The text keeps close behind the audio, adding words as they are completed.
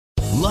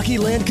Lucky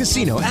Land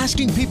Casino,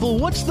 asking people,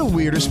 what's the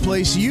weirdest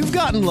place you've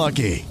gotten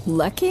lucky?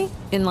 Lucky?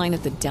 In line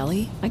at the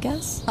deli, I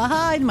guess?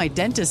 Aha, in my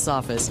dentist's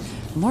office.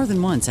 More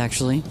than once,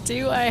 actually.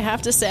 Do I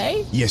have to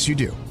say? Yes, you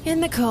do. In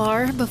the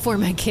car before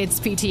my kids'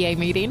 PTA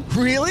meeting.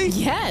 Really?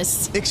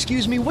 Yes.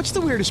 Excuse me, what's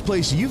the weirdest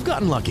place you've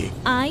gotten lucky?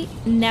 I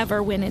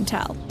never win and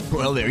tell.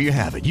 Well, there you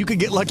have it. You can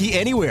get lucky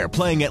anywhere,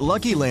 playing at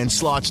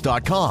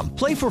LuckyLandSlots.com.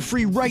 Play for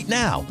free right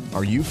now.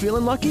 Are you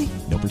feeling lucky?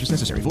 No purchase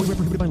necessary. Void where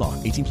prohibited by law.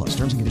 18 plus.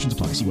 Terms and conditions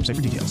apply. See website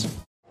for details.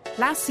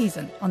 Last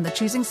season on the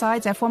Choosing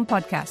Sides F1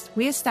 podcast,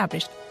 we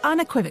established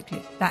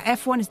unequivocally that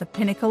F1 is the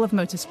pinnacle of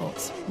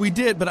motorsports. We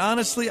did, but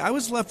honestly, I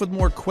was left with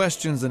more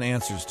questions than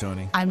answers,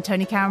 Tony. I'm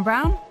Tony Karen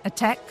Brown, a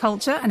tech,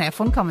 culture, and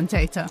F1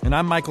 commentator. And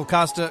I'm Michael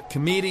Costa,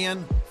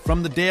 comedian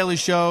from The Daily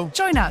Show.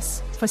 Join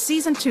us for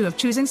Season 2 of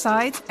Choosing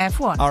Sides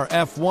F1. Our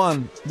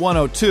F1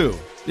 102,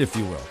 if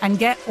you will. And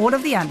get all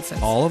of the answers.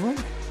 All of them?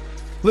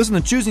 Listen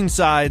to Choosing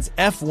Sides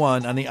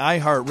F1 on the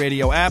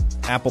iHeartRadio app,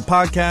 Apple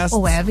Podcasts,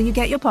 or wherever you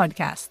get your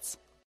podcasts.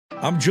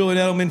 I'm Julian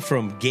Edelman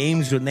from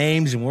Games with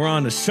Names, and we're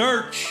on a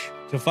search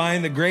to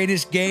find the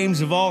greatest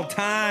games of all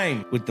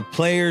time with the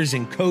players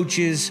and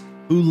coaches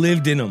who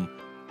lived in them.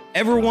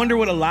 Ever wonder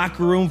what a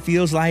locker room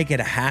feels like at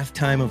a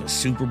halftime of a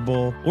Super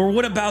Bowl? Or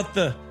what about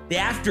the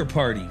after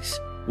parties?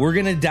 We're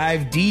going to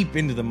dive deep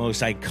into the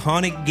most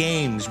iconic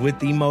games with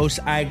the most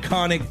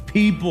iconic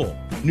people.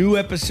 New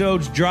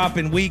episodes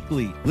dropping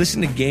weekly.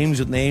 Listen to Games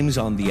with Names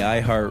on the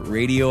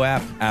iHeartRadio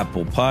app,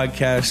 Apple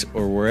Podcasts,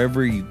 or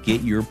wherever you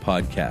get your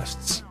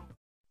podcasts.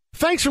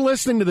 Thanks for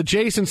listening to the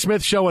Jason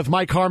Smith Show with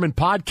Mike Harmon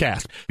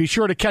podcast. Be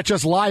sure to catch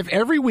us live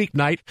every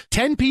weeknight,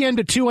 10 p.m.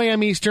 to 2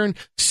 a.m. Eastern,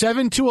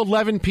 7 to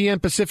 11 p.m.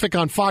 Pacific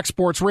on Fox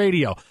Sports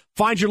Radio.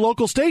 Find your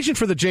local station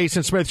for the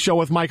Jason Smith Show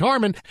with Mike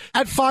Harmon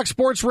at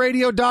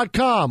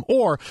foxsportsradio.com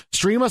or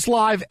stream us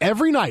live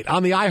every night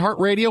on the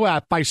iHeartRadio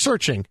app by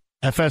searching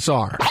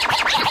FSR. Now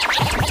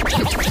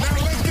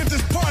let's get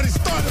this party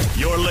started.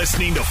 You're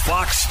listening to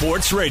Fox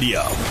Sports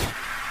Radio.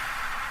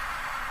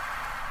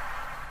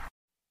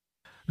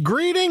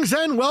 Greetings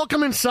and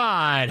welcome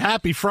inside.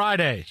 Happy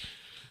Friday.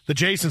 The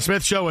Jason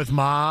Smith Show with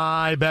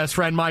my best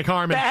friend, Mike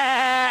Harmon.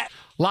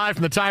 Live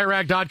from the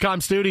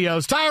TireRack.com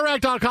studios.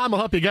 TireRack.com will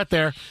help you get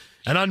there.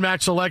 An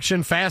unmatched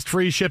selection, fast,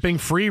 free shipping,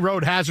 free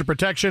road hazard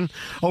protection.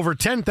 Over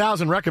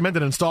 10,000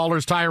 recommended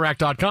installers.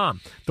 TireRack.com.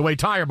 The way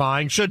tire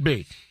buying should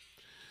be.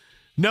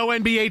 No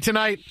NBA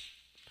tonight.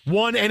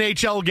 One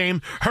NHL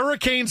game.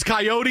 Hurricanes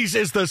Coyotes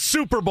is the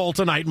Super Bowl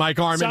tonight, Mike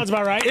Harmon. Sounds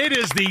about right. It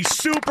is the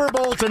Super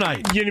Bowl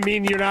tonight. You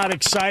mean you're not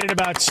excited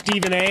about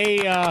Stephen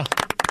A.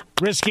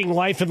 Risking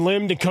life and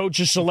limb to coach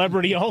a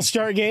celebrity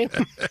all-star game?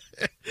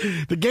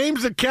 The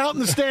games that count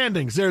in the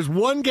standings. There's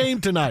one game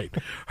tonight.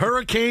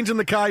 Hurricanes and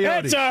the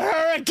Coyotes. It's a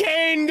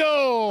hurricane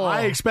goal!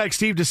 I expect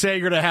Steve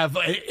DeSager to have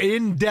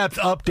in-depth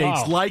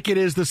updates like it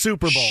is the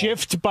Super Bowl.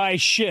 Shift by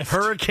shift.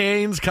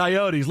 Hurricanes,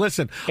 Coyotes.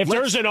 Listen. If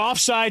there's an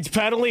offsides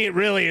penalty, it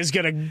really is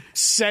going to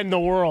send the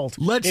world.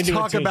 Let's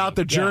talk about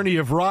the journey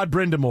of Rod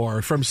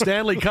Brindamore from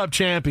Stanley Cup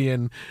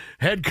champion,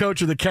 head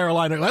coach of the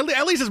Carolina.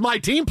 At least it's my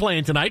team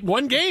playing tonight.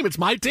 One game. It's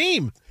my team.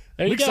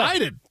 I'm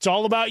excited. It's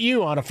all about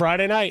you on a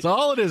Friday night. That's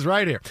all it is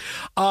right here.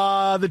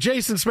 The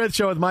Jason Smith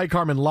Show with Mike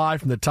Harmon live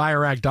from the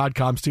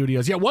TireRack.com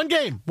studios. Yeah, one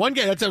game.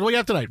 That's what we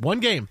have tonight. One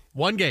game.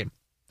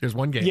 There's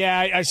one game. Yeah,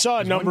 I saw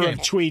a number of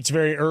tweets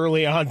very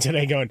early on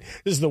today going,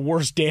 this is the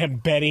worst damn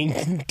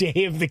betting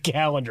day of the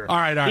calendar. All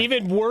right.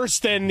 Even worse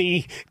than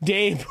the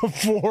day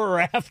before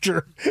or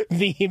after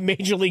the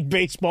Major League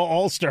Baseball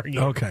All-Star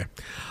game. Okay.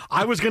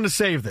 I was going to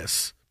save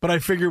this, but I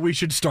figured we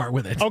should start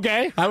with it.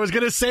 Okay. I was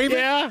going to save it.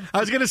 Yeah. I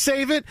was going to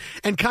save it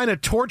and kind of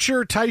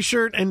torture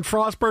Teichert and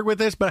Frostberg with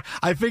this, but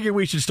I figured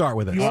we should start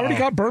with it. You already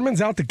got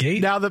Berman's out the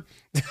gate? Now,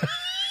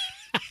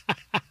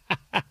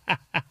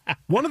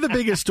 one of the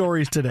biggest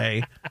stories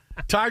today,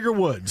 Tiger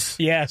Woods.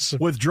 Yes.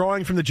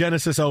 Withdrawing from the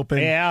Genesis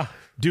Open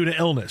due to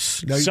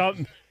illness. Now,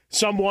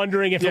 Some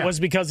wondering if it was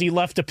because he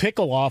left a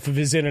pickle off of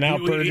his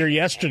In-N-Out burger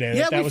yesterday.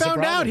 Yeah, we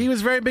found out he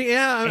was very big.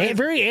 Yeah,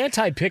 very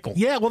anti-pickle.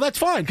 Yeah, well, that's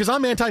fine because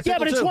I'm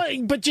anti-pickle too.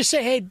 Yeah, but just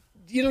say, hey,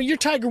 you're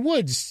Tiger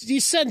Woods. You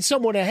send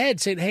someone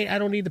ahead saying, hey, I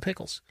don't need the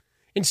pickles.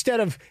 Instead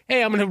of,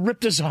 hey, I'm going to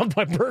rip this off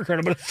my burger and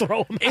I'm going to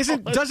throw them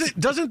out.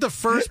 Doesn't the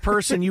first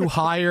person you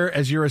hire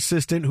as your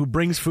assistant who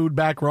brings food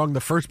back wrong,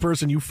 the first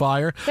person you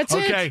fire? That's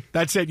it. Okay,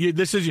 that's it.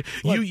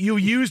 You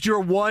used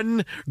your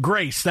one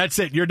grace. That's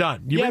it. You're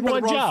done. You made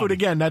the wrong food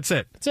again. That's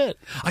it. That's it.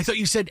 I thought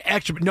you said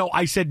extra. No,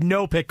 I said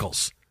no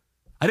pickles.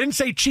 I didn't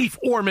say Chief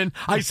Orman.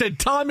 I said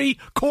Tommy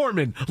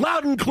Corman.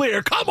 Loud and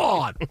clear. Come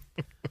on.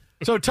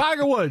 So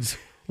Tiger Woods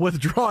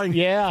withdrawing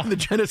from the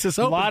Genesis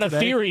Open. A lot of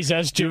theories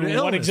as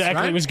to what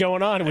exactly was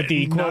going on with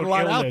the quote Not a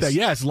lot illness. out there.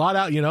 Yes, a lot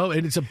out,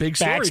 and it's a big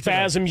story. Back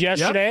spasms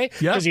yesterday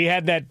because he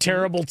had that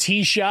terrible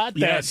tee shot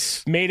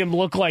that made him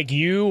look like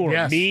you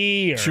or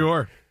me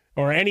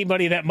or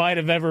anybody that might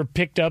have ever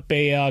picked up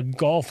a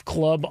golf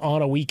club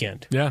on a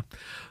weekend. Yeah.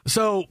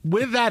 So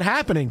with that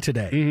happening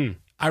today,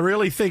 I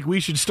really think we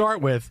should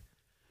start with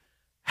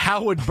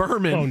Howard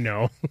Berman. Oh,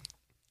 no.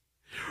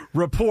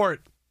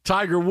 report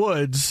Tiger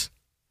Woods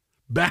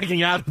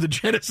backing out of the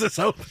Genesis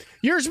Open.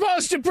 You're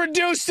supposed to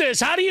produce this.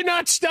 How do you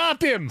not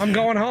stop him? I'm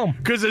going home.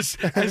 Because as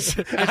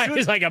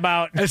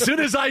soon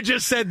as I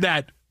just said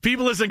that,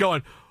 people listen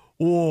going,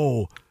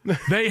 whoa,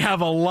 they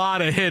have a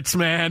lot of hits,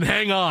 man.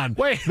 Hang on.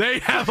 Wait. They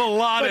have a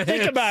lot of hits.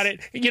 Think about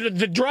it.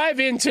 The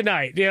drive-in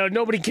tonight,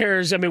 nobody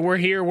cares. I mean, we're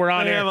here. We're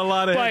on air. They have a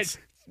lot of hits.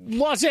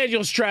 Los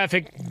Angeles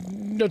traffic,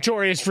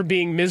 notorious for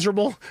being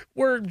miserable.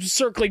 We're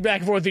circling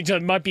back and forth each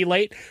other. Might be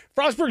late.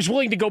 Frostburg's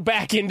willing to go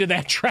back into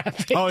that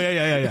traffic. Oh,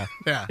 yeah.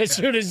 As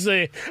soon as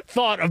the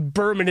thought of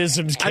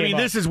Bermanisms came up.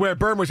 This is where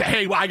Berman was,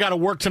 hey, I got to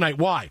work tonight.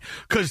 Why?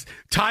 Because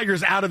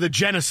Tiger's out of the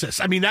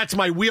Genesis. I mean, that's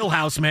my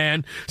wheelhouse,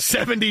 man.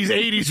 70s,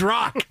 80s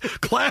rock.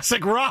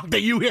 Classic rock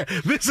that you hear.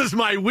 This is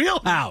my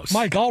wheelhouse.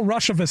 Mike, I'll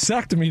rush a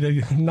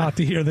vasectomy not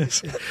to hear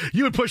this.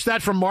 You would push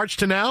that from March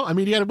to now? I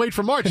mean, you had to wait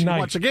for March to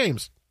watch the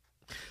games.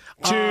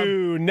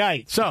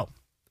 Tonight. So,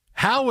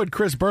 how would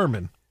Chris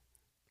Berman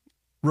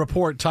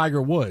report Tiger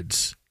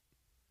Woods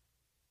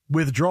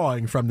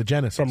withdrawing from the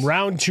Genesis? From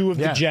round 2 of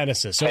the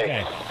Genesis.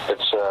 Okay. Hey,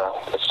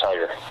 it's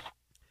Tiger.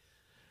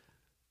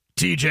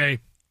 TJ,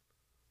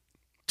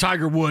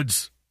 Tiger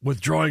Woods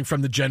withdrawing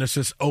from the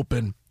Genesis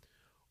Open.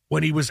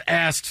 When he was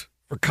asked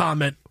for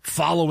comment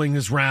following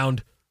his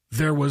round,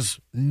 there was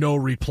no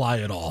reply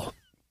at all.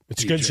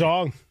 It's a good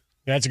song.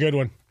 That's a good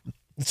one.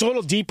 It's a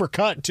little deeper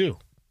cut, too.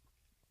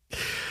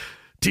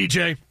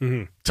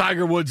 TJ,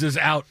 Tiger Woods is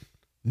out,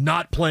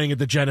 not playing at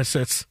the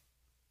Genesis.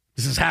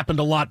 This has happened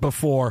a lot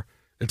before.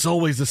 It's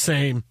always the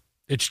same.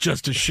 It's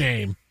just a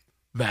shame.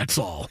 That's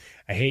all.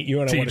 I hate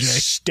you, and I want to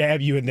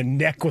stab you in the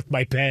neck with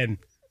my pen.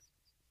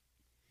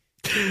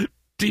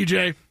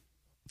 TJ,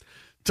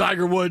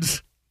 Tiger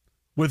Woods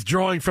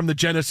withdrawing from the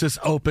Genesis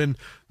Open.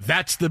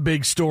 That's the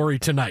big story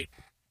tonight.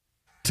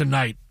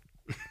 Tonight.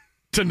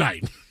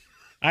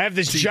 I have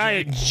this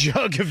giant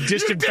jug of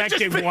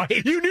disinfectant wipe.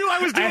 You knew I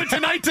was doing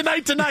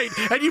tonight,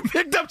 and you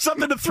picked up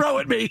something to throw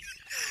at me.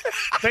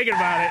 Thinking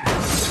about it.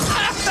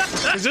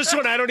 Because this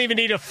one, I don't even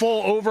need a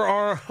full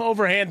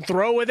overhand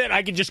throw with it.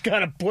 I can just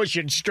kind of push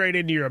it straight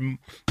into your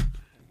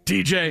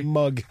TJ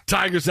mug.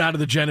 Tiger's out of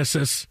the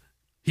Genesis.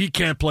 He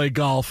can't play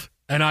golf,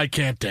 and I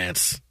can't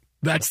dance.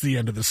 That's the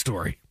end of the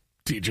story,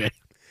 TJ.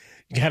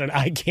 You got an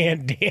I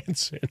can't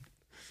dance in.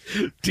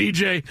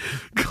 TJ,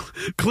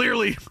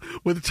 clearly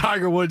with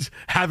Tiger Woods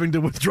having to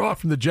withdraw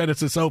from the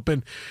Genesis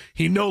Open,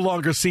 he no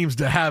longer seems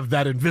to have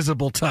that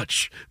invisible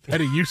touch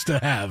that he used to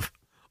have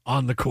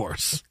on the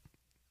course.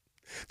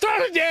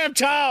 Throw the damn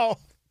towel!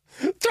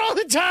 Throw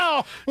the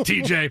towel!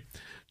 TJ,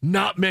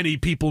 not many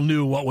people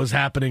knew what was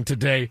happening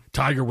today.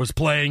 Tiger was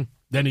playing,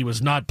 then he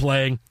was not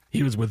playing,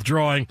 he was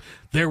withdrawing.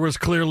 There was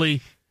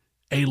clearly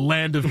a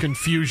land of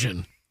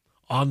confusion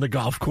on the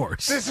golf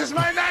course. This is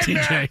my nightmare!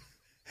 TJ.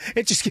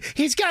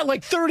 He's got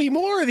like 30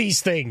 more of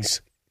these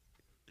things.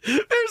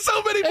 There's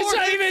so many more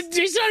hits.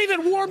 He's not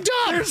even warmed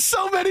up. There's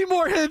so many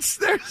more hits.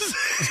 I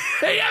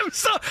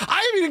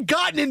haven't even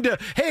gotten into,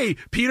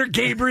 Peter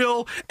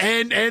Gabriel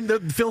and the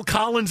Phil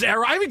Collins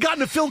era. I haven't gotten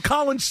to Phil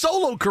Collins'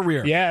 solo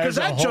career. Yeah. Because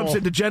that jumps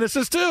into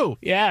Genesis, too.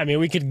 Yeah, I mean,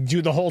 we could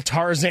do the whole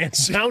Tarzan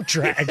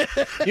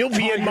soundtrack. You'll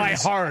be in my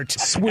heart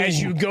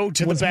as you go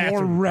to the bathroom.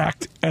 Was more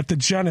wrecked at the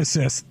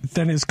Genesis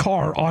than his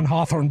car on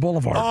Hawthorne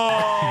Boulevard. Oh,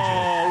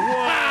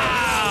 wow.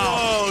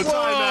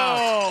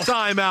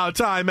 Time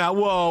out.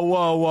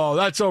 Whoa.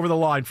 That's over the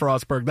line,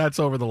 Frostberg. That's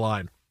over the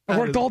line. I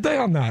worked all day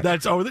on that.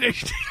 That's over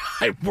the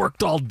I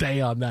worked all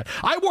day on that.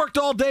 I worked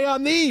all day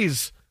on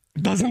these.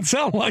 Doesn't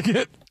sound like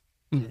it.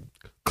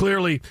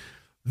 Clearly,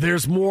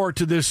 there's more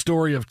to this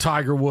story of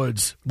Tiger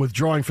Woods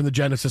withdrawing from the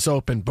Genesis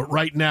Open, but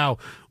right now,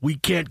 we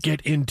can't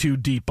get in too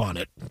deep on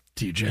it,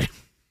 TJ.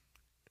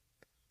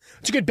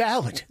 It's a good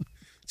ballad.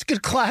 It's a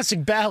good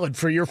classic ballad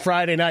for your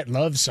Friday night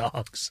love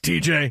songs.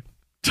 TJ,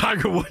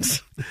 Tiger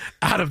Woods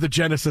out of the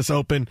Genesis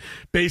Open,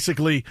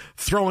 basically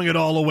throwing it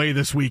all away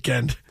this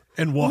weekend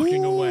and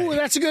walking away.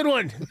 That's a good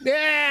one.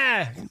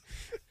 Yeah.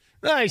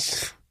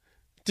 Nice.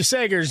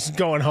 DeSager's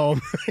going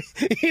home.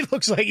 He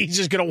looks like he's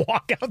just going to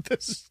walk out the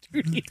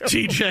studio.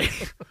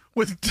 TJ,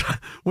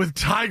 with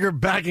Tiger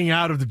backing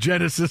out of the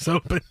Genesis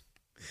Open.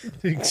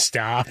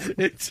 Stop.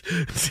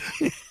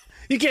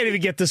 You can't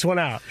even get this one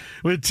out.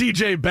 With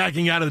TJ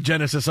backing out of the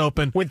Genesis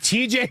Open. With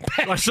TJ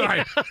backing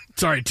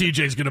Sorry,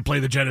 TJ's going to play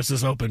the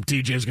Genesis Open.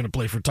 TJ's going to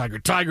play for Tiger.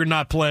 Tiger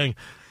not playing.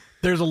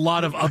 There's a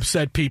lot of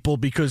upset people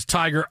because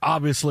Tiger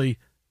obviously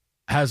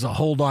has a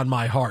hold on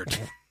my heart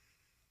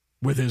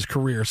with his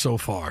career so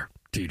far,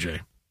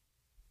 TJ.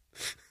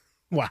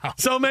 Wow.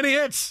 So many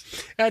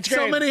hits. That's great.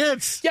 So many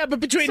hits. Yeah, but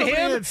between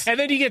him and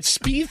then you get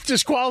Spieth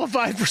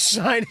disqualified for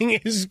signing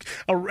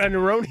an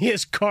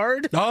erroneous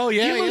card. Oh,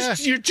 yeah, you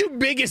lose your two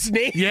biggest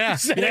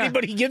names that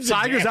anybody gives a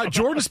Tiger's damn out.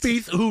 Jordan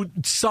Spieth, who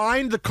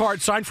signed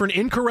for an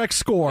incorrect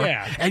score.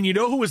 Yeah. And you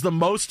know who was the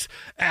most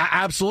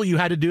absolute you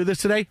had to do this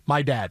today?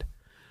 My dad.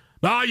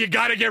 Oh, you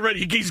got to get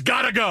ready. He's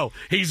got to go.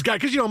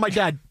 Because, my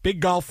dad,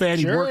 big golf fan.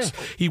 Sure.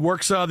 He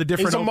works the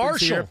different He's a opens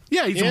marshal. Here.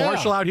 Yeah, he's a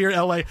marshal out here in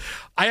L.A.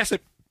 I asked him,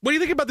 What do you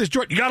think about this,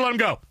 Jordan? You gotta let him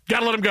go.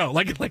 Gotta let him go.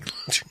 Like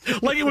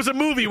it was a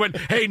movie when,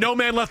 hey, no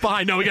man left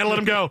behind. No, we gotta let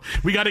him go.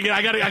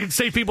 I can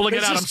save people to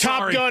get out. I'm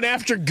sorry. Top Gun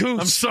after Goose.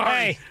 I'm sorry.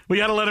 Hey. We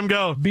gotta let him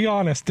go. Be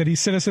honest. Did he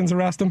citizens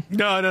arrest him?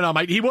 No.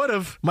 He would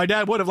have. My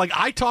dad would have. Like,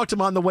 I talked to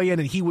him on the way in,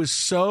 and he was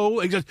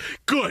so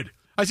good.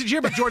 I said, you hear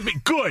about Jordan?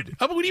 Good.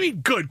 What do you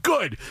mean good?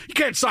 Good. You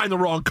can't sign the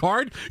wrong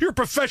card. You're a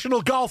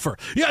professional golfer.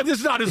 Yeah, this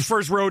is not his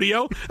first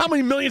rodeo. How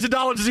many millions of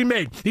dollars has he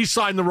made? He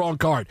signed the wrong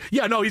card.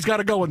 Yeah, no, he's got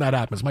to go when that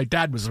happens. My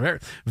dad was very,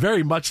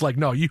 very much like,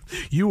 no, you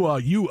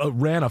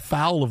ran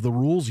afoul of the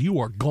rules. You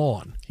are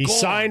gone. He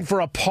signed for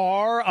a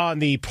par on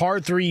the par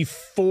 3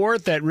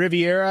 fourth at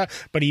Riviera,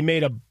 but he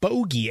made a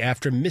bogey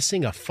after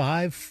missing a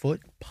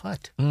 5-foot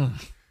putt.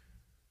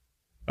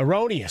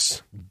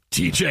 Erroneous.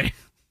 TJ.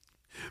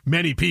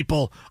 Many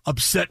people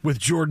upset with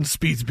Jordan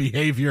Spieth's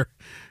behavior.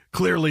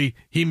 Clearly,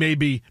 he may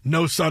be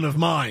no son of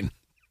mine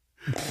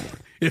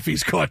if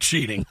he's caught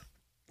cheating.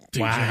 TJ.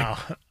 Wow.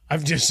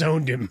 I've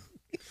disowned him.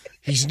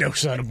 He's no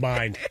son of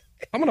mine.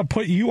 I'm going to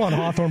put you on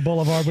Hawthorne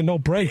Boulevard with no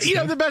brakes. You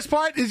know, the best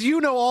part is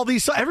all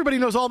these songs. Everybody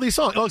knows all these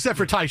songs. Oh, except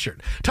for Teichert.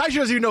 Teichert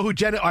doesn't even know who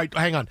all right,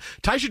 hang on.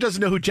 Teichert doesn't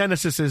know who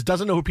Genesis is,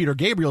 doesn't know who Peter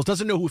Gabriel is,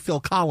 doesn't know who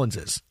Phil Collins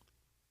is.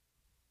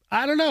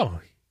 I don't know.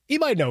 He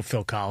might know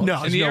Phil Collins.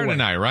 No, in the air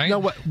tonight, right? No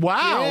way.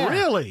 Wow, yeah.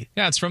 Really?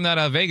 Yeah, it's from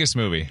that Vegas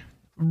movie.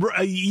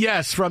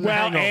 Yes, from the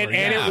Hangover.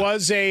 And it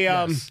was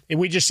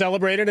we just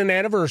celebrated an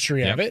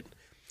anniversary of it.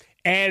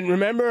 And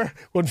remember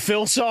when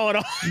Phil saw it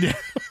all?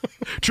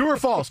 True or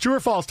false? True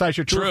or false,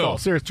 Teichert? True or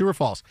false? Serious, true or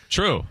false?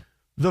 True.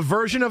 The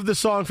version of the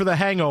song for The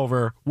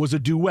Hangover was a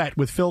duet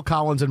with Phil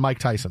Collins and Mike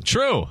Tyson.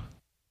 True.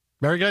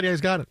 Very good. Yeah,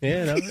 he's got it.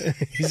 Yeah, no,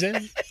 he's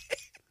in.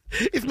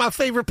 It's my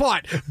favorite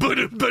part.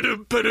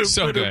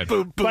 So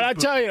good. But I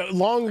tell you,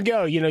 long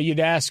ago,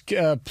 you'd ask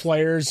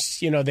players,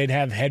 they'd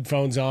have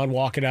headphones on,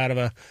 walking out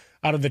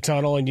of the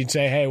tunnel, and you'd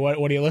say, "Hey, what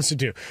do you listen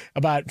to?"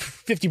 About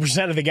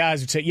 50% of the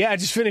guys would say, "Yeah, I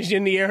just finished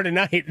In the Air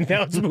Tonight, and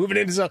now it's moving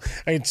into something."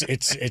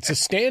 It's a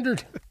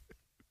standard.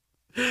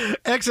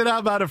 Exit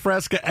Outbound of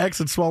Fresca,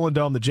 exit Swollen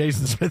Dome, the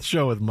Jason Smith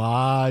Show with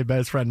my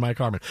best friend Mike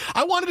Harmon.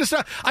 I wanted to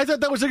start. I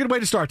thought that was a good way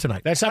to start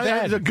tonight. That's not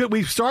bad.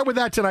 We start with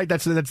that tonight.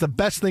 That's the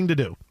best thing to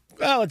do.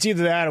 Well, it's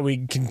either that or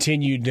we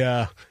continued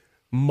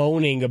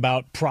moaning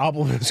about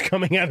problems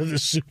coming out of the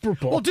Super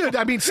Bowl. Well, dude,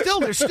 I mean,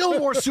 there's still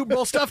more Super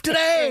Bowl stuff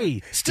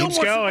today. Still more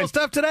Super Bowl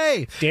stuff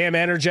today. Damn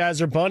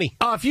Energizer Bunny.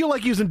 If you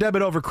like using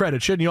debit over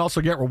credit, shouldn't you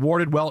also get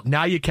rewarded? Well,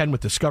 now you can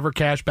with Discover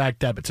Cashback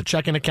Debit. It's a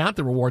checking account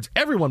that rewards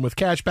everyone with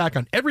cash back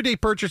on everyday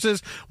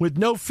purchases with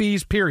no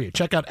fees, period.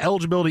 Check out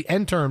eligibility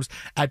and terms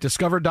at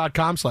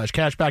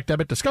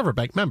discover.com/cashbackdebit. Discover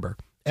Bank member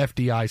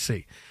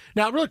FDIC.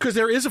 Now, really, because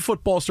there is a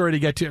football story to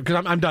get to,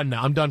 because I'm done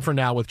now. I'm done for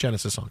now with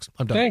Genesis songs.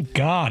 I'm done. Thank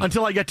God.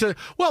 Until I get to,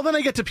 then I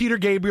get to Peter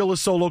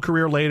Gabriel's solo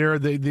career later,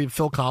 the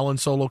Phil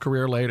Collins solo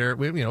career later.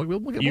 We'll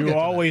you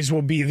always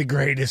will be the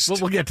greatest.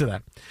 We'll get to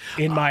that.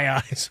 In my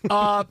eyes.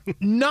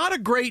 Not a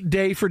great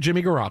day for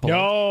Jimmy Garoppolo.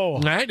 No.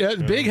 Right?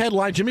 Big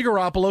headline, Jimmy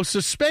Garoppolo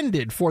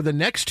suspended for the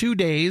next 2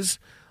 days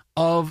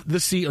of the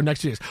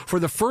for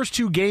the first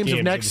 2 games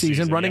of next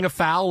season, running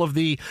afoul of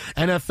the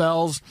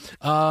NFL's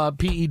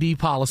PED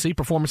policy,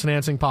 performance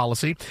enhancing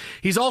policy.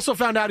 He's also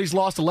found out he's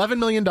lost $11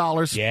 million.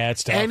 Yeah,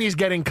 it's tough. And he's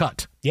getting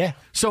cut. Yeah.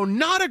 So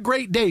not a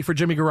great day for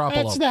Jimmy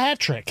Garoppolo. That's the hat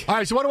trick. All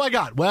right, so what do I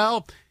got?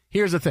 Well,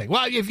 here's the thing.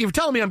 Well, if you're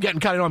telling me I'm getting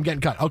cut, I know I'm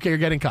getting cut. Okay, you're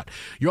getting cut.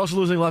 You're also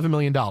losing $11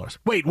 million.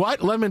 Wait, what?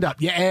 $11 million.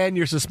 Yeah, and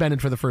you're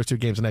suspended for the first 2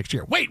 games of next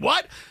year. Wait,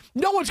 what?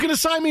 No one's going to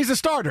sign me as a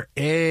starter.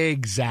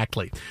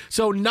 Exactly.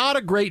 So not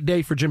a great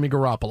day for Jimmy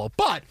Garoppolo.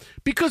 But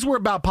because we're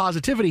about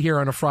positivity here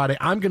on a Friday,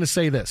 I'm going to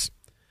say this.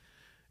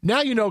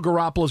 Now you know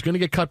Garoppolo is going to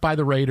get cut by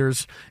the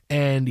Raiders,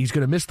 and he's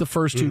going to miss the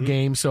first 2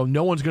 games, so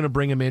no one's going to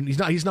bring him in.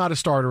 He's not a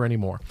starter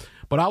anymore.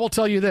 But I will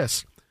tell you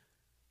this.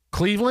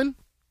 Cleveland,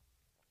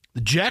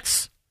 the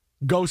Jets,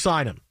 go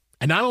sign him.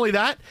 And not only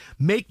that,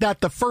 make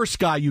that the first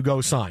guy you go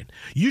sign.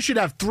 You should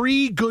have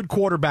 3 good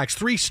quarterbacks,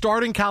 3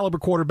 starting caliber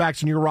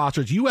quarterbacks in your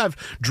rosters. You have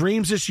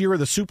dreams this year of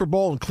the Super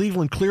Bowl, and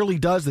Cleveland clearly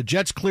does. The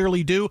Jets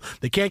clearly do.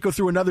 They can't go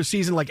through another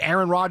season like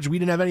Aaron Rodgers. We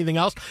didn't have anything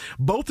else.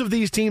 Both of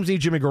these teams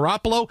need Jimmy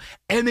Garoppolo,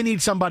 and they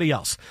need somebody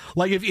else.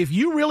 Like, if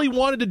you really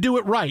wanted to do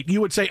it right,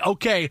 you would say,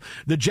 okay,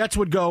 the Jets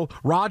would go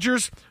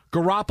Rodgers,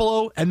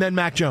 Garoppolo, and then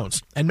Mac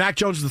Jones. And Mac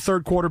Jones is the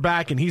 3rd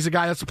quarterback, and he's the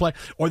guy that's to play.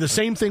 Or the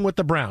same thing with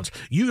the Browns.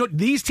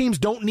 These teams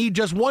don't need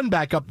just 1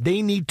 backup.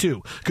 They need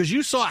 2. Because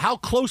you saw how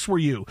close were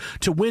you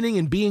to winning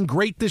and being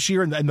great this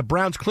year, and the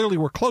Browns clearly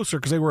were closer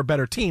because they were a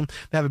better team.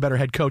 They have a better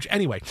head coach.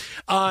 Anyway,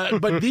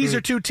 but these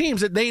are 2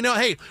 teams that they know,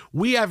 hey,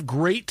 we have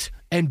great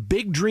and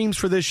big dreams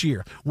for this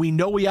year. We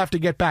know we have to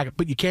get back,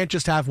 but you can't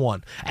just have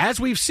one. As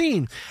we've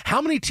seen,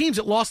 how many teams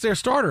that lost their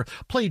starter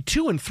played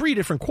 2 and 3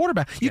 different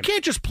quarterbacks? You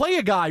can't just play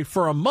a guy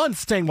for a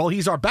month saying, well,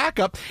 he's our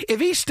backup.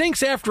 If he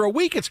stinks after a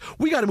week,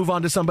 we got to move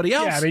on to somebody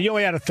else. Yeah, I mean, you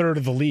only had a third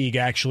of the league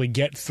actually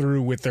get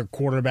through with their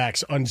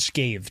quarterbacks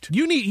unscathed.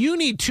 You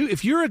need 2.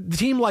 If you're a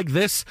team like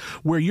this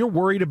where you're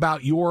worried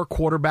about your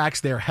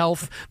quarterbacks, their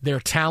health, their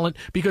talent,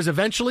 because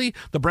eventually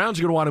the Browns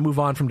are going to want to move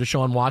on from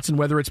Deshaun Watson,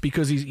 whether it's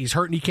because he's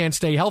hurt and he can't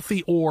stay healthy,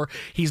 healthy or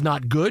he's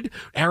not good.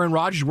 Aaron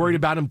Rodgers is worried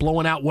about him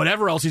blowing out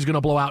whatever else he's going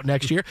to blow out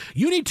next year.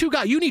 You need two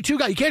guys. You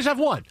can't just have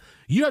one.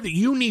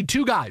 You need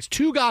two guys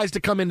to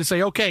come in to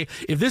say, okay,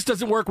 if this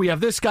doesn't work, we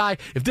have this guy.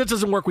 If this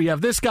doesn't work, we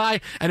have this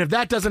guy. And if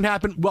that doesn't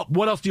happen, well,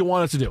 what else do you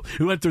want us to do?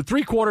 We went through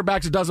 3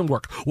 quarterbacks. It doesn't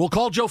work. We'll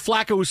call Joe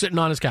Flacco, who's sitting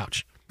on his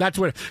couch. That's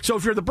what. So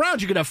if you're the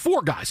Browns, you could have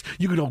 4 guys.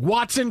 You could have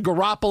Watson,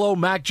 Garoppolo,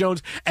 Mac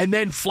Jones, and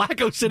then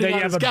Flacco sitting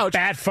on his couch.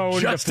 Bat phone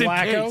just to in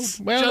Flacco. case.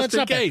 Well, just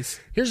in case.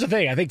 Here's the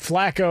thing. I think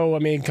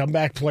Flacco,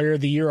 comeback player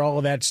of the year, all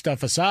of that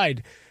stuff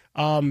aside,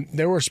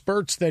 there were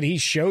spurts that he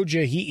showed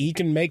you he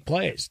can make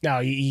plays.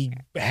 Now, he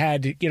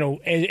had,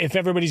 if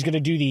everybody's going to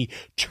do the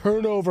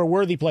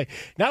turnover-worthy play,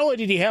 not only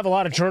did he have a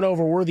lot of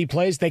turnover-worthy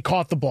plays, they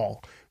caught the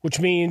ball, which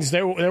means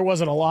there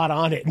wasn't a lot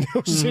on it in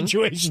those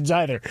situations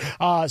either.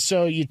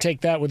 So you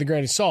take that with a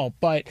grain of salt.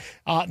 But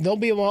there'll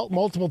be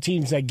multiple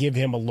teams that give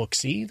him a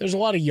look-see. There's a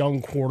lot of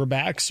young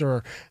quarterbacks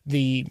or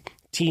the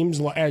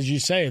teams, as you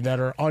say, that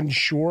are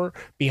unsure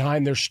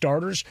behind their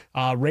starters.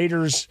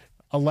 Raiders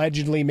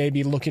allegedly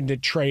maybe looking to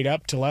trade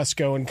up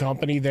Telesco and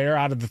company there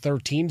out of the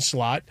 13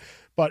 slot.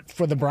 But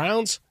for the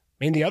Browns,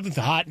 the other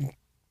hot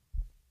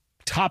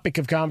topic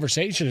of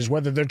conversation is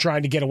whether they're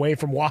trying to get away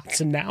from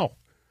Watson now.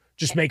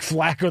 Just make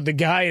Flacco the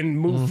guy and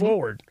move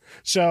forward.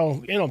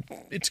 So,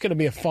 it's going to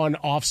be a fun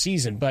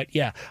offseason. But,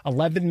 yeah,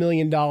 $11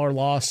 million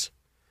loss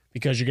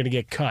because you're going to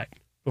get cut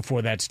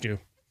before that's due.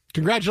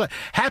 Congratulations.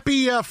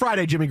 Happy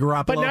Friday, Jimmy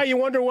Garoppolo. But now you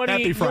wonder what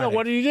did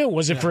he do?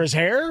 Was it for his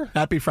hair?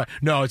 Happy Friday.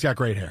 No, he's got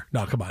great hair.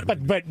 No, come on.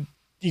 But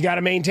you got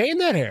to maintain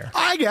that hair.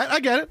 I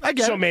get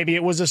it. So maybe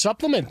it was a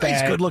supplement.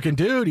 He's a good-looking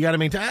dude. You got to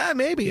maintain.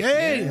 Maybe.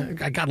 Hey,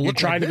 I got to look. You're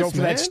trying to go for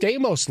that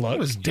Stamos look. I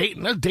was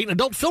dating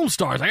adult film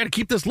stars. I got to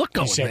keep this look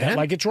going. You say man. That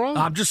like it's wrong.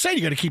 I'm just saying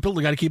you got to keep it.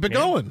 You got to keep it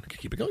going.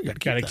 Keep it going. You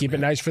got to keep it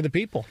nice for the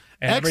people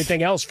and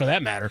everything else for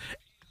that matter.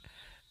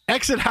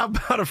 Exit How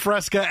About a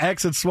Fresca,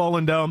 exit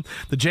Swollen Dome,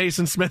 the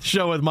Jason Smith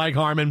Show with Mike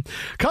Harmon.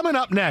 Coming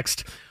up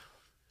next,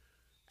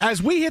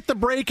 as we hit the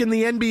break in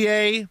the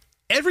NBA,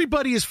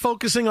 everybody is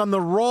focusing on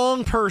the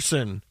wrong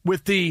person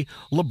with the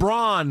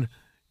LeBron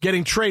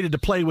getting traded to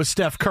play with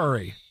Steph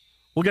Curry.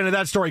 We'll get into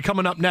that story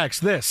coming up next.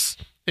 This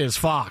is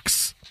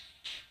Fox.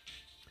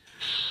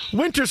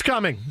 Winter's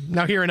coming.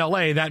 Now here in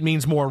LA, that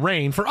means more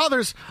rain. For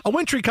others, a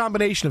wintry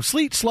combination of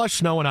sleet, slush,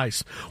 snow, and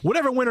ice.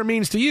 Whatever winter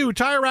means to you,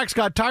 Tire Rack's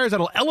got tires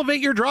that'll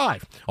elevate your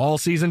drive.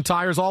 All-season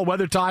tires,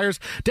 all-weather tires,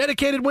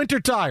 dedicated winter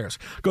tires.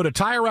 Go to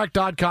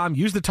TireRack.com,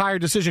 use the Tire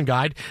Decision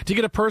Guide to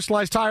get a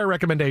personalized tire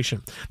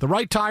recommendation. The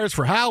right tires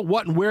for how,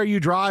 what, and where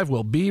you drive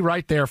will be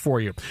right there for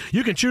you.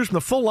 You can choose from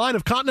the full line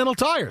of Continental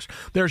tires.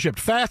 They're shipped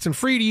fast and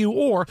free to you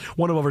or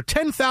one of over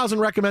 10,000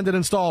 recommended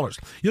installers.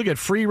 You'll get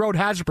free road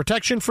hazard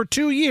protection for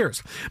 2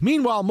 years.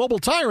 Meanwhile, mobile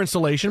tire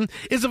installation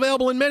is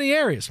available in many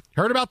areas.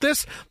 Heard about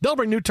this? They'll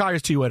bring new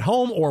tires to you at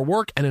home or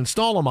work and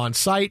install them on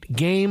site.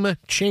 Game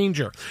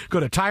changer.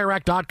 Go to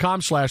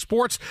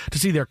TireRack.com/sports to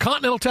see their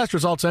Continental test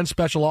results and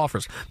special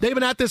offers. They've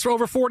been at this for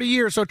over 40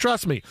 years, so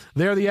trust me,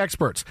 they're the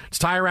experts. It's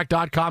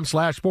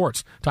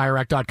TireRack.com/sports.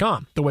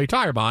 TireRack.com, the way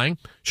tire buying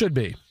should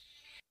be.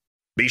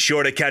 Be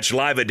sure to catch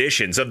live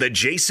editions of The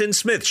Jason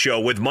Smith Show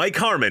with Mike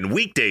Harmon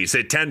weekdays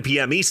at 10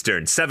 p.m.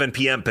 Eastern, 7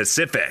 p.m.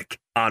 Pacific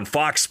on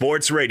Fox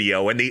Sports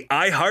Radio and the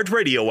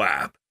iHeartRadio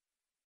app.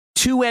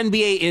 2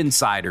 NBA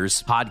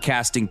insiders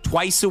podcasting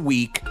twice a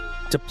week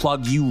to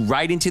plug you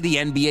right into the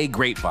NBA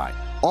grapevine.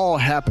 All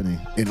happening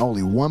in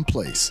only one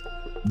place.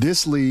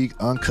 This League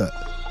Uncut,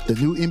 the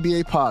new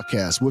NBA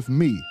podcast with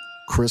me,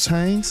 Chris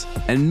Haynes,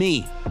 and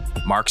me,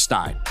 Mark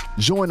Stein.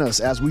 Join us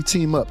as we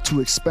team up to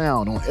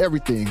expound on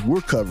everything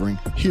we're covering,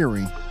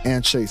 hearing,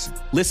 and chasing.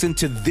 Listen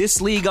to This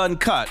League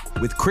Uncut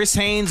with Chris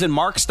Haynes and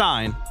Mark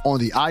Stein on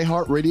the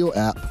iHeartRadio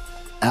app,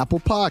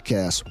 Apple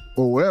Podcasts,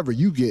 or wherever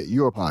you get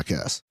your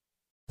podcasts.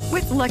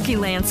 With Lucky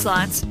Land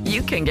Slots,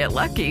 you can get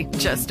lucky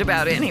just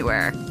about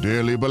anywhere.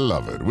 Dearly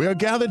beloved, we are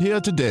gathered here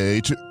today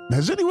to...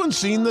 Has anyone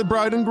seen the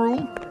bride and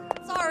groom?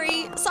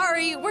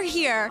 Sorry, we're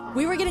here.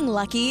 We were getting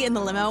lucky in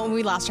the limo and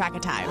we lost track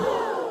of time.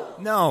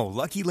 No,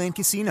 Lucky Land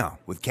Casino,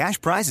 with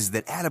cash prizes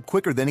that add up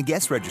quicker than a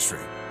guest registry.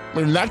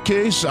 In that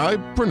case, I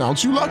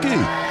pronounce you lucky.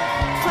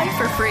 Play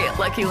for free at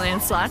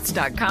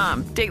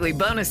LuckyLandSlots.com. Daily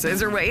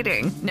bonuses are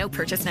waiting. No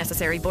purchase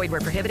necessary. Void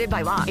where prohibited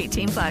by law.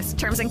 18+.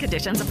 Terms and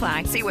conditions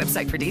apply. See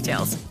website for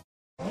details.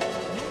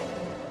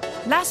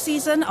 Last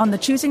season on the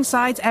Choosing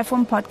Sides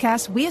F1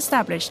 podcast, we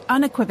established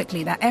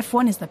unequivocally that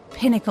F1 is the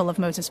pinnacle of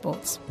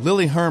motorsports.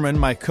 Lily Herman,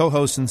 my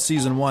co-host in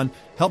Season 1,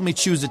 helped me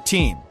choose a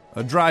team,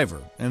 a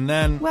driver, and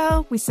then...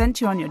 Well, we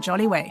sent you on your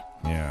jolly way.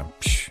 Yeah.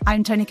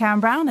 I'm Tony Karen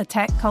Brown, a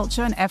tech,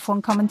 culture, and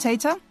F1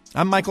 commentator.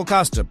 I'm Michael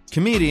Costa,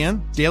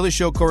 comedian, Daily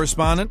Show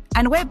correspondent.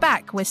 And we're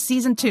back with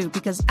Season 2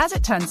 because, as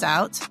it turns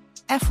out,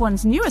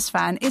 F1's newest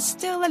fan is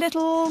still a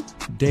little...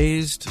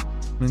 dazed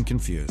and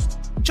confused.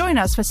 Join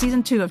us for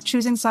Season 2 of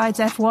Choosing Sides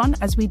F1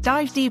 as we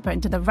dive deeper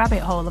into the rabbit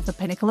hole of the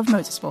pinnacle of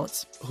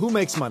motorsports. Who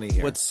makes money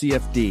here? What's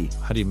CFD?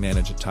 How do you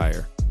manage a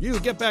tire? You,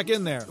 get back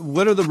in there.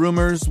 What are the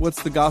rumors?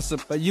 What's the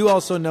gossip? But you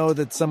also know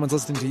that someone's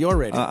listening to your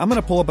radio. I'm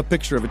going to pull up a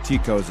picture of a tea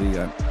cozy.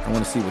 I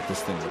want to see what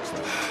this thing looks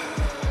like.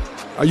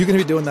 Are you going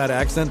to be doing that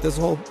accent this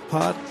whole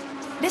pod?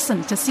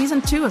 Listen to Season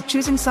 2 of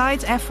Choosing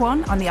Sides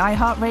F1 on the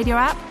iHeartRadio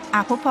app,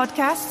 Apple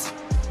Podcasts,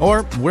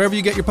 or wherever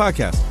you get your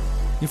podcast.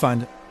 You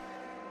find it.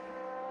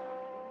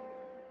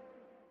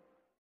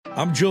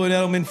 I'm Julian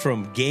Edelman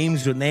from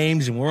Games with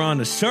Names, and we're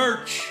on a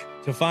search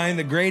to find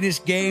the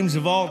greatest games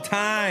of all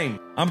time.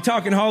 I'm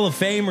talking Hall of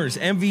Famers,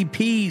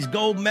 MVPs,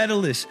 gold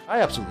medalists. I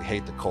absolutely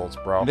hate the Colts,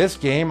 bro. This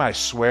game, I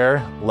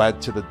swear,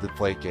 led to the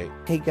Deflategate.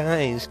 Hey,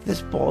 guys,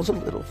 this ball's a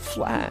little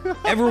flat.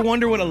 Ever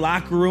wonder what a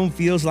locker room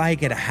feels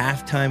like at a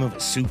halftime of a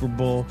Super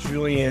Bowl?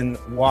 Julian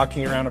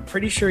walking around, I'm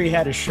pretty sure he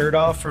had his shirt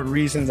off for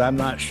reasons I'm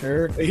not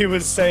sure. He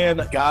was saying,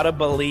 gotta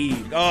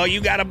believe. Oh,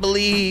 you gotta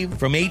believe.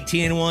 From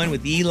 18-1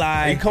 with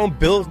Eli. Are you calling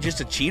Bill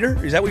just a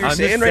cheater? Is that what you're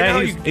saying right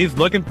now? He's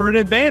looking for an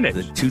advantage.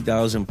 The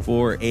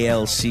 2004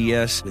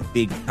 ALCS with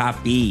Big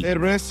Papi. The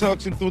Red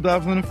Sox in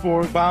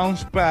 2004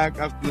 bounced back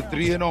after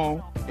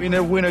 3-0 in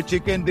a winner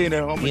chicken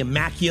dinner. The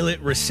immaculate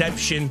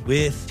reception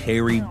with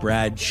Terry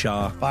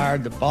Bradshaw.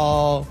 Fired the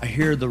ball. I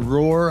hear the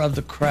roar of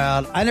the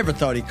crowd. I never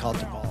thought he caught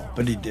the ball,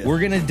 but he did. We're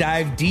going to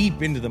dive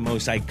deep into the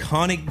most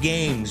iconic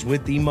games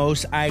with the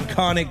most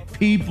iconic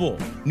people.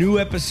 New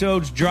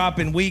episodes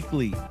dropping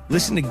weekly.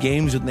 Listen to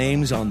Games with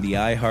Names on the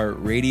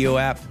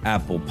iHeartRadio app,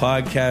 Apple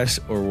Podcasts,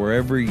 or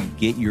wherever you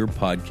get your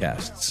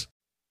podcasts.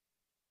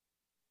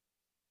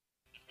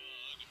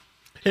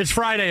 It's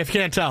Friday, if you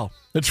can't tell.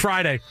 It's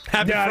Friday.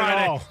 Happy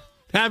Friday.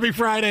 Happy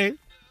Friday.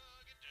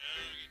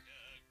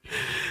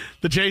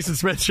 The Jason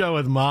Smith Show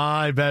with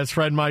my best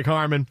friend, Mike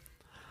Harmon.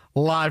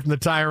 Live from the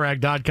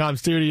TireRack.com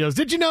studios.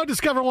 Did you know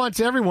Discover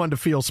wants everyone to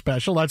feel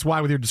special? That's why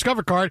with your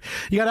Discover card,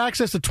 you got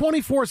access to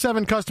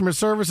 24/7 customer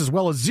service as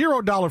well as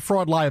 $0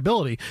 fraud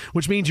liability,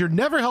 which means you're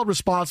never held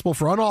responsible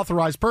for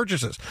unauthorized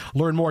purchases.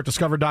 Learn more at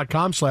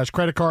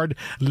discover.com/credit card.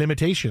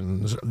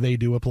 Limitations, they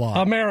do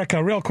apply.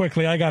 America, real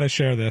quickly, I got to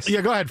share this.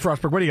 Yeah, go ahead,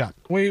 Frostberg. What do you got?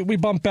 We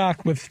bumped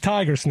back with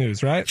Tigers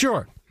news, right?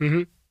 Sure.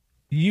 Mm-hmm.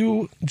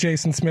 You,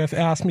 Jason Smith,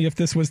 asked me if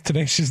this was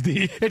Tenacious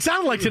D. It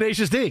sounded like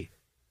Tenacious D.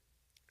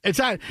 Is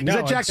that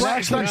Jack Black?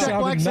 It's not Jack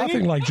Black singing?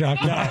 Nothing like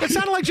Jack Black. It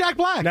sounded like Jack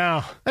Black.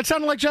 No. That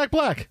sounded like Jack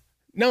Black.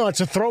 No, it's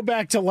a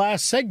throwback to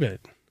last segment.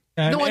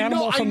 And no, I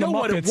know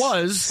what it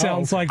was.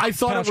 Sounds like I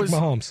thought Patrick it was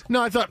Mahomes.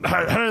 No, I thought,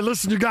 hey,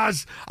 listen, you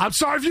guys. I'm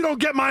sorry if you don't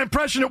get my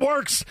impression. It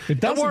works. It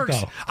doesn't, works.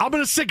 though. I'm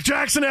gonna sick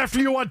Jackson after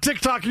you on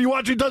TikTok, and you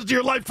watch what he does to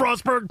your life,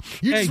 Frostberg.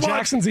 Hey,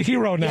 Jackson's a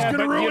hero now. Yeah,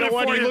 but you know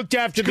what? He looked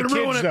after the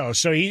ruin kids, it. though,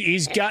 so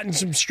he's gotten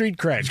some street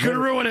cred. He's gonna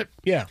ruin it.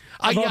 Yeah.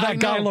 Although that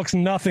guy looks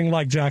nothing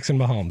like Jackson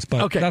Mahomes,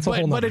 but that's a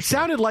whole nother But it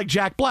sounded like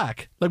Jack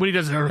Black. Like when he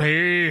does,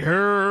 hey,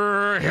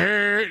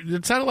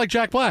 it sounded like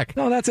Jack Black.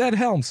 No, that's Ed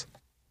Helms.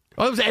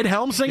 Oh, it was Ed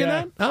Helms singing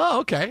that? Oh,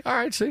 okay. All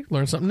right, see.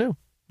 Learned something new.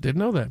 Didn't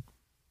know that.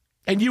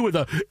 And you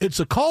were it's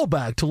a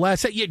callback to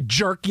last set. You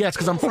jerk. Yes,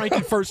 because I'm Frankie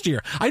first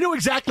year. I know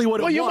exactly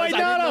what it was. You might I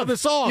not didn't know the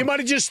song. You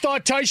might have just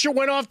thought Teicher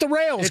went off the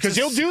rails, because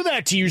he'll do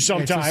that to you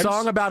sometimes. It's a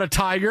song about a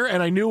tiger,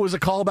 and I knew it was a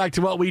callback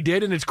to what we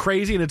did, and it's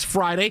crazy, and it's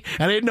Friday,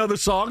 and I didn't know the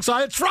song, so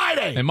it's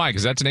Friday. And Mike,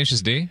 is that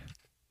Tenacious D?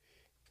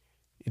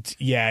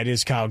 It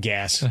is Kyle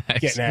Gass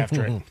getting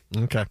after it.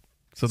 Okay.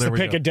 So It's there the we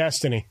pick go. of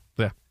destiny.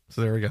 Yeah. So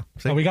there we go.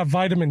 Oh, we got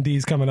vitamin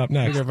D's coming up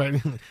next.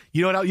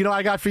 You know what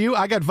I got for you?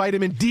 I got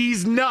vitamin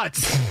D's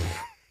nuts.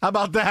 How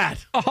about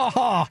that?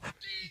 Oh.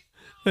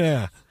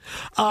 Yeah.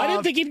 I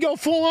didn't think he'd go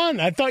full on.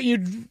 I thought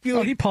you'd.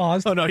 He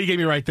paused. Oh no, he gave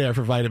me right there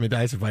for vitamin D.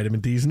 I said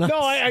vitamin D's nuts. No,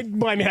 I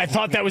mean, I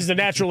thought that was the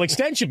natural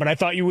extension, but I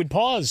thought you would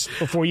pause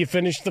before you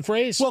finished the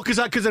phrase. Well,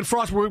 because then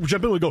Frost would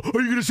jump in and go, "Are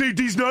you going to say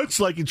D's nuts?"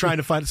 Like you're trying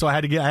to find it. So I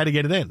had to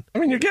get it in. I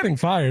mean, you're getting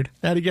fired.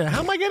 I had to get it.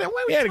 How am I getting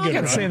it? You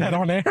can't say that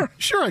on air.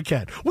 Sure, I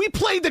can. We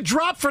played the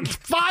drop for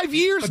 5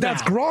 years But now.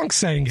 that's Gronk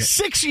saying it.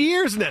 6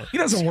 years now. He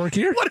doesn't work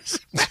here. What is?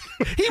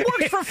 He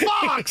works for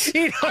Fox.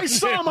 I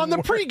saw him on the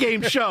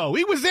pregame show.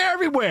 He was there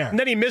everywhere. And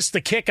then he missed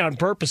the kick on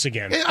purpose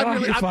again.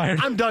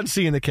 I'm done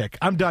seeing the kick.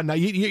 I'm done now.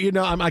 You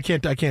know, I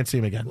can't see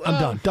him again.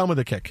 I'm done with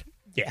the kick.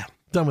 Yeah.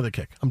 Done with the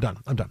kick. I'm done.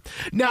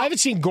 Now I haven't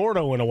seen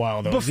Gordo in a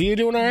while though. Is he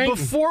doing all right?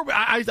 Before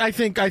I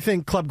think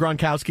Club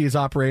Gronkowski is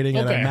operating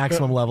at a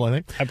maximum level. I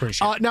think. I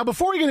appreciate it. Now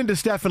before we get into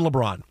Steph and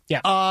LeBron,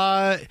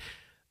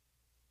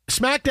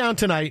 SmackDown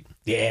tonight,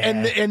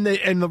 and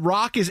the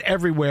Rock is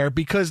everywhere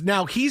because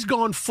now he's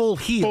gone full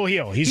heel. Full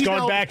heel. He's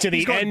gone back to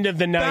the end of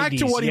the 90s. Back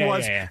to what he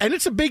was, and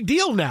it's a big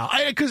deal now.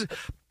 Because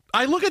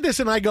I look at this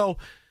and I go,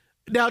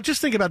 now just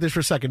think about this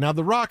for a second. Now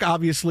The Rock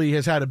obviously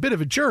has had a bit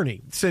of a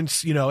journey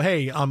since,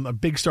 hey, I'm a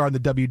big star in the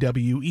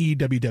WWE,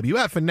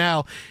 WWF, and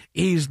now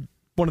he's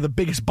one of the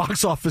biggest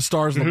box office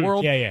stars in the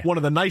world. One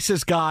of the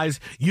nicest guys,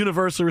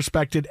 universally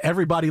respected.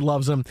 Everybody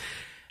loves him.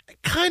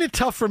 Kind of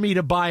tough for me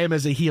to buy him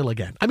as a heel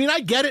again. I mean,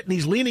 I get it, and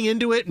he's leaning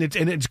into it,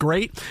 and it's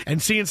great.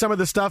 And seeing some of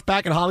the stuff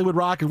back in Hollywood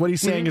Rock and what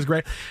he's saying is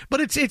great.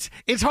 But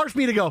it's hard for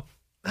me to go,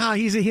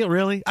 he's a heel,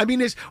 really? I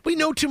mean, we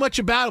know too much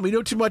about him. We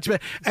know too much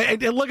about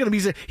and look at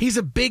him. He's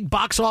a big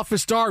box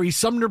office star. He's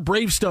Sumner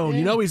Bravestone.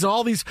 He's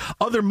all these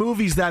other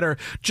movies that are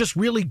just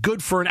really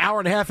good for an hour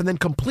and a half and then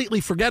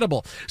completely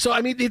forgettable. So,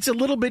 I mean, it's a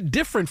little bit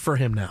different for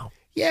him now.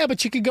 Yeah,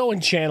 but you could go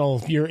and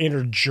channel your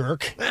inner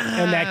jerk,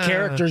 and that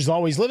character's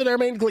always living there. I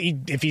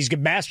mean, if he's a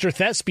master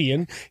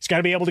thespian, he's got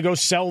to be able to go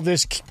sell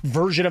this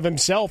version of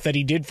himself that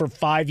he did for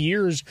 5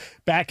 years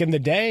back in the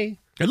day.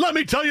 And let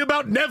me tell you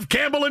about Nev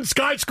Campbell in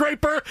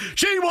Skyscraper.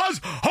 She was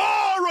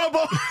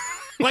horrible.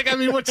 Like, I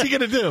mean, what's he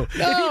going to do?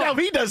 If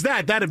he does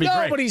that, that'd be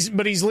great.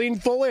 But he's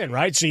leaned full in,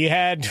 right? So you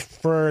had,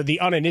 for the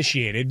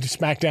uninitiated,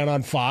 SmackDown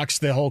on Fox,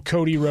 the whole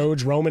Cody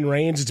Rhodes, Roman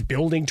Reigns. It's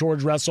building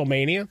towards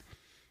WrestleMania.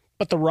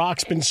 But The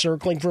Rock's been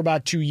circling for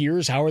about 2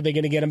 years. How are they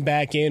going to get him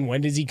back in?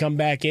 When does he come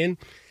back in?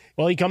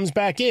 Well, he comes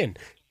back in.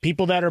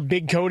 People that are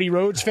big Cody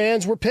Rhodes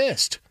fans were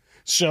pissed.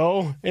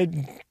 So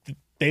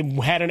they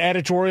had an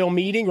editorial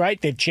meeting, right?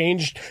 They've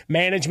changed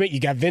management. You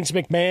got Vince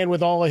McMahon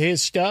with all of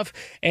his stuff.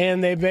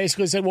 And they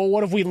basically said, well,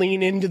 what if we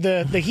lean into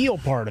the heel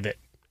part of it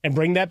and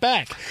bring that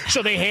back?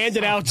 So they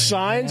handed out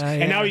signs,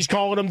 and now he's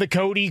calling them the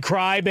Cody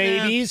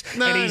Crybabies,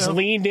 and he's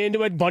leaned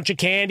into it, bunch of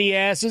candy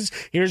asses.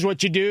 Here's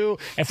what you do,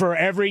 and for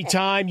every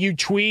time you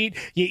tweet,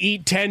 you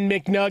eat 10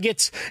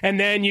 McNuggets, and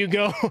then you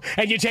go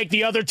and you take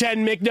the other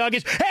 10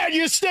 McNuggets, and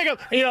you stick them.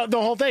 You know,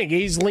 the whole thing.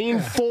 He's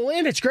leaned full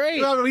in. It's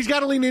great. No, he's got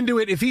to lean into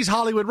it. If he's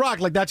Hollywood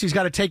Rock, like he's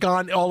got to take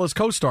on all his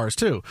co-stars,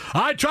 too.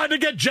 I tried to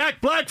get Jack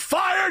Black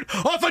fired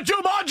off of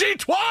Jumanji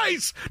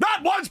twice!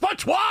 Not once, but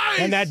twice!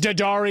 And that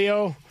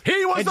Daddario...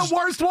 He was the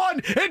worst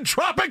one in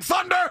Tropic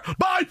Thunder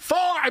by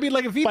far. I mean,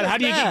 like, if he But how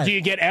do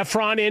you get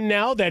Efron in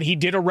now that he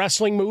did a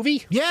wrestling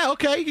movie? Yeah,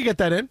 okay, you can get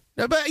that in.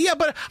 But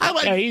I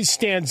like... he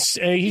stands...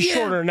 he's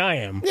shorter than I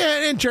am.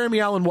 Yeah, and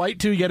Jeremy Allen White,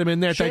 too. You get him in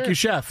there. Sure. Thank you,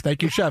 Chef.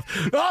 Thank you, Chef.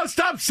 Oh,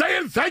 stop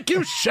saying thank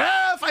you,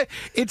 Chef.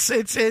 It's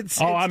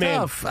I'm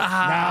tough.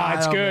 In.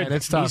 It's good. Man,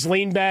 it's tough. He's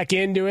leaned back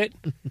into it.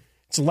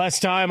 It's less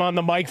time on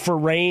the mic for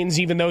Reigns,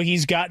 even though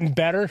he's gotten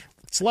better.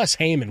 It's less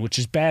Heyman, which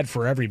is bad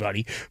for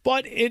everybody,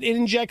 but it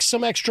injects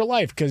some extra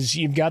life because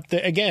you've got the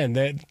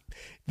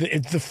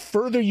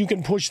further you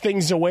can push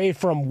things away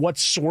from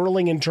what's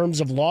swirling in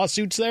terms of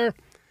lawsuits there,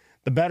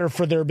 the better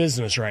for their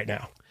business right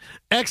now.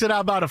 Exit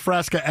Outbound of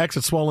Fresca,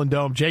 exit Swollen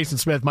Dome. Jason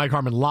Smith, Mike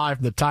Harmon, live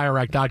from the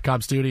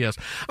TireRack.com studios.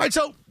 All right,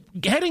 so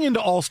heading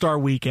into All-Star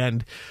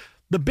Weekend,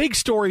 the big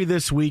story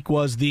this week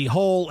was the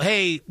whole,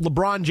 hey,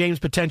 LeBron James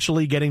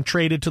potentially getting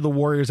traded to the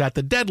Warriors at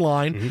the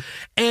deadline. Mm-hmm.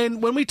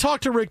 And when we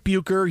talked to Rick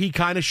Bucher, he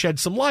kind of shed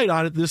some light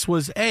on it. This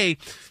was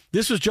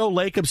Joe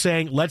Lacob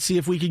saying, let's see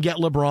if we can get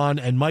LeBron,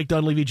 and Mike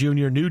Dunleavy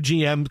Jr., new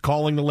GM,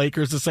 calling the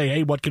Lakers to say,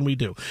 hey, what can we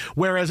do?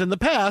 Whereas in the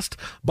past,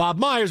 Bob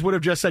Myers would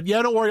have just said,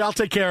 yeah, don't worry, I'll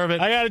take care of it.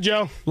 I got it,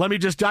 Joe.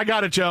 I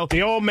got it, Joe.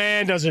 The old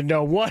man doesn't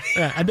know what.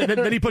 And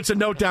then he puts a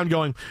note down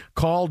going,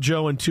 call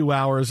Joe in 2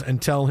 hours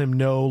and tell him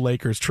no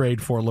Lakers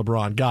trade for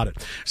LeBron. Got it.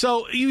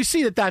 So you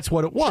see that's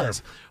what it was.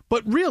 Sure.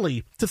 But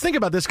really, to think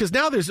about this, because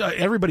now there's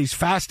everybody's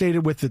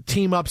fascinated with the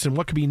team-ups and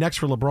what could be next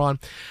for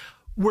LeBron.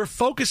 We're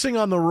focusing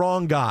on the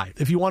wrong guy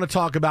if you want to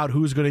talk about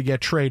who's going to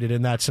get traded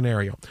in that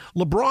scenario.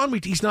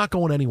 LeBron, he's not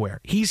going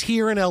anywhere. He's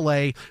here in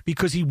L.A.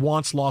 because he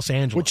wants Los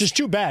Angeles. Which is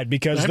too bad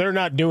because they're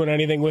not doing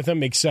anything with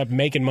him except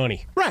making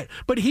money. Right.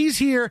 But he's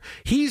here.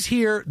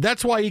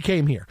 That's why he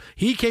came here.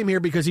 He came here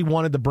because he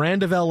wanted the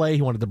brand of L.A.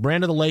 He wanted the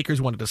brand of the Lakers.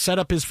 He wanted to set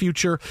up his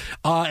future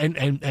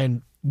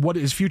and what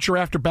is future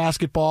after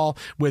basketball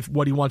with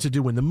what he wants to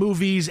do in the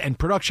movies and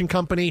production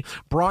company.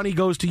 Bronny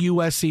goes to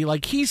USC.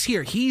 Like, he's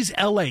here. He's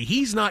LA.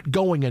 He's not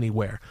going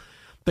anywhere.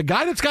 The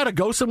guy that's got to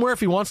go somewhere if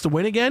he wants to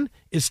win again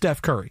is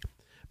Steph Curry.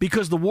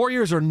 Because the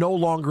Warriors are no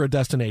longer a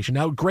destination.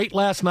 Now, great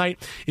last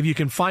night. If you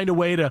can find a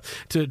way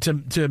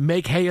to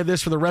make hay of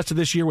this for the rest of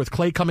this year with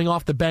Klay coming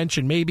off the bench,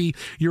 and maybe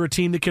you're a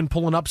team that can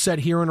pull an upset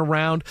here and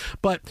around.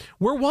 But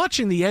we're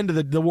watching the end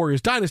of the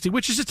Warriors dynasty,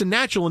 which is just a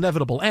natural,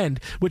 inevitable end,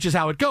 which is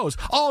how it goes.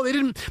 Oh, they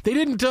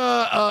didn't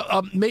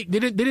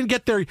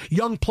get their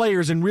young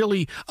players and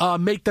really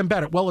make them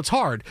better. Well, it's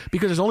hard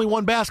because there's only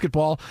one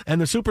basketball, and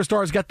the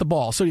superstars get the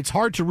ball, so it's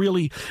hard to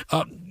really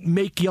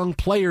make young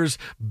players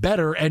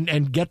better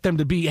and get them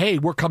to be, hey,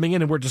 we're coming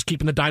in and we're just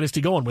keeping the dynasty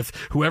going with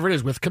whoever it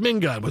is, with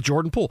Kuminga, with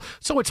Jordan Poole.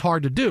 So it's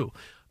hard to do.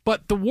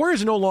 But the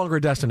Warriors are no longer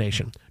a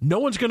destination. No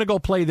one's going to go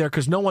play there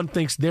because no one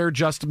thinks they're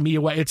just me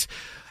away. It's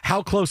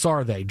how close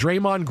are they?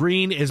 Draymond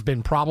Green has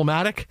been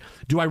problematic.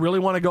 Do I really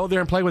want to go there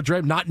and play with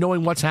Draymond, not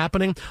knowing what's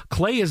happening?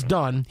 Klay is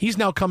done. He's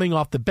now coming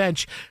off the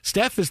bench.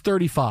 Steph is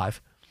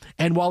 35.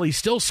 And while he's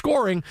still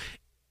scoring,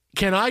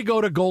 can I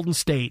go to Golden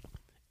State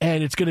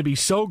and it's going to be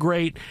so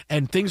great,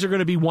 and things are going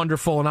to be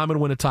wonderful, and I'm going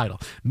to win a title?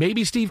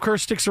 Maybe Steve Kerr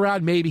sticks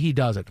around, maybe he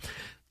doesn't.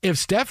 If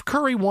Steph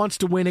Curry wants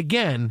to win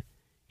again,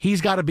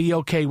 he's got to be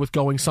okay with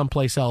going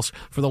someplace else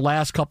for the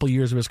last couple of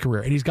years of his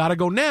career. And he's got to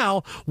go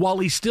now while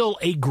he's still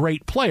a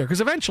great player, because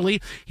eventually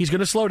he's going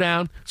to slow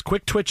down. His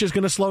quick twitch is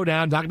going to slow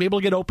down. Not going to be able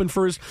to get open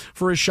for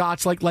his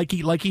shots like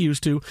he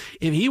used to.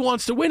 If he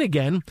wants to win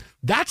again,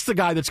 that's the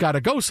guy that's got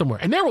to go somewhere.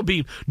 And there will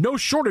be no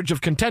shortage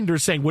of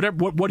contenders saying, what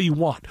do you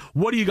want?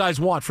 What do you guys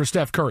want for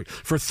Steph Curry?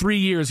 For 3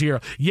 years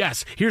here.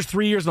 Yes, here's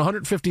 3 years and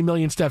 $150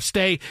 million, Steph.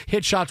 Stay,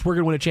 hit shots, we're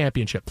going to win a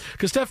championship.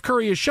 Because Steph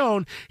Curry has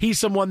shown he's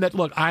someone that,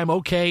 look, I'm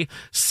okay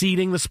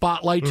ceding the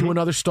spotlight to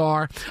another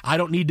star. I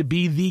don't need to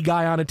be the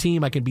guy on a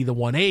team. I can be the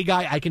 1A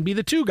guy. I can be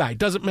the 2 guy. It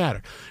doesn't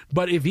matter.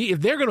 But if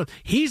they're going to,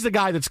 he's the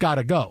guy that's got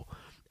to go.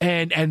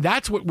 And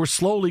that's what we're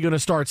slowly going to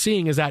start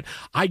seeing is that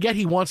I get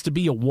he wants to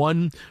be a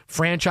one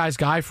franchise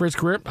guy for his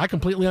career. I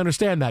completely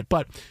understand that.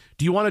 But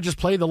do you want to just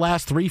play the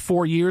last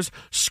 3-4 years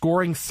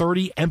scoring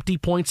 30 empty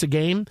points a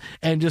game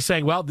and just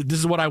saying, well, this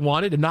is what I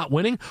wanted and not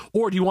winning?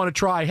 Or do you want to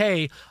try,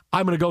 hey,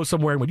 I'm going to go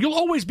somewhere and win? You'll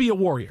always be a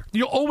warrior.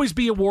 You'll always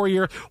be a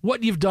warrior.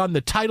 What you've done, the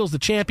titles, the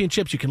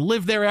championships, you can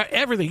live there,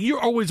 everything. You're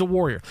always a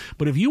warrior.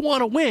 But if you want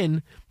to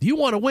win,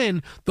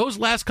 those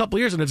last couple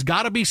of years, and it's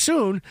got to be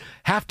soon,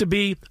 have to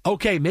be,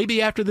 okay,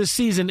 maybe after this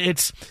season,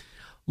 it's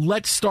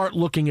let's start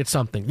looking at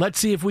something. Let's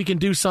see if we can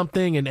do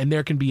something, and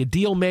there can be a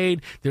deal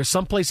made. There's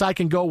someplace I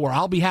can go where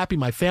I'll be happy,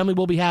 my family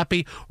will be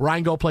happy, where I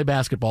can go play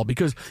basketball.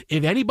 Because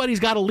if anybody's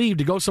got to leave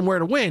to go somewhere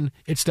to win,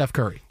 it's Steph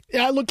Curry.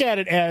 Yeah, I look at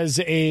it as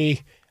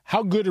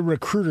how good a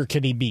recruiter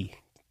can he be?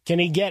 Can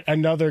he get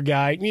another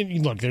guy?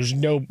 Look, there's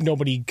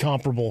nobody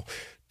comparable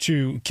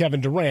to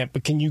Kevin Durant,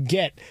 but can you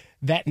get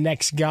that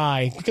next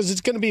guy? Because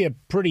it's going to be a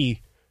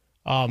pretty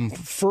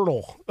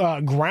fertile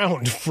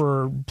ground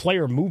for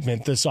player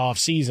movement this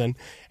offseason,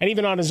 and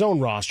even on his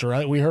own roster.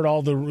 Right? We heard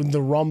all the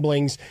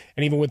rumblings,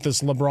 and even with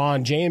this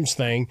LeBron James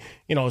thing,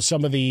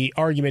 some of the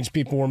arguments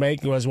people were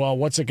making was, well,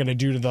 what's it going to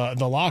do to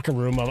the locker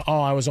room of,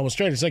 I was almost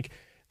traded. It's like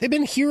they've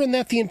been hearing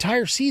that the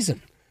entire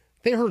season.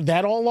 They heard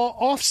that all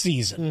off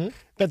season,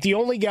 that the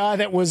only guy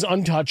that was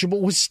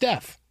untouchable was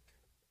Steph.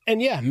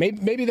 And yeah,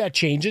 maybe that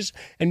changes,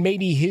 and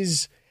maybe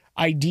his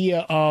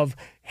idea of,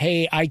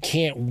 hey, I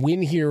can't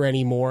win here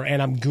anymore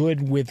and I'm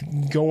good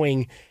with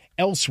going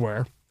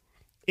elsewhere,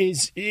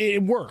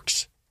 it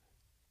works.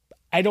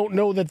 I don't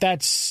know that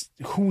that's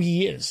who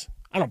he is.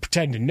 I don't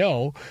pretend to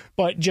know,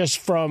 but just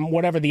from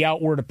whatever the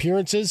outward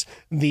appearances,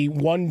 the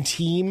one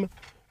team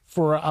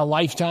for a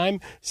lifetime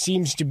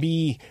seems to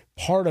be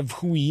part of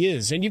who he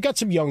is. And you've got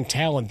some young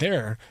talent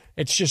there.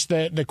 It's just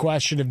the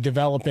question of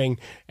developing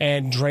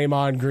and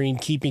Draymond Green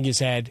keeping his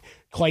head.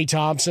 Klay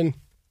Thompson,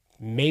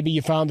 maybe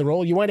you found the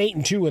role. You went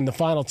 8-2 in the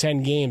final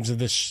 10 games of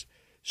this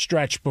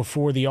stretch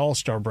before the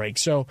All-Star break.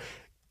 So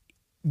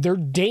they're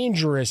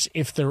dangerous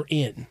if they're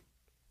in,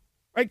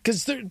 right?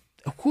 Because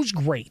who's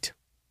great?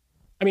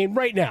 I mean,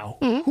 right now,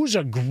 who's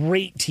a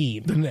great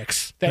team? The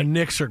Knicks. The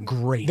Knicks are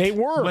great. They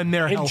were when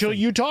they're until healthy.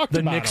 You talked about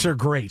them. The Knicks are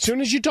great. As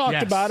soon as you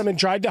talked about them and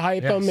tried to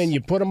hype them, and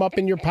you put them up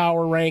in your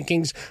power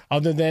rankings,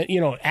 other than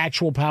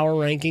actual power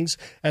rankings,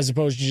 as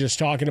opposed to just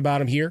talking about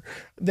them here,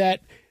 that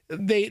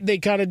they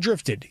kind of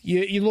drifted.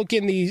 You look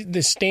in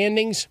the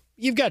standings.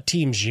 You've got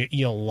teams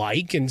you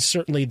like, and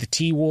certainly the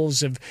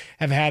T-Wolves have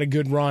had a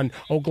good run.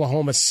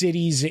 Oklahoma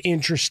City's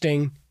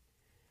interesting.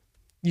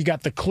 You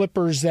got the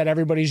Clippers that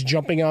everybody's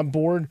jumping on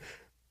board.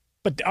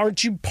 But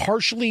aren't you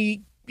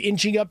partially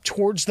inching up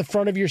towards the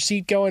front of your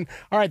seat going,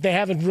 all right, they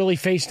haven't really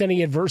faced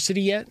any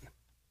adversity yet?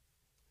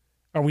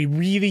 Are we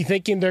really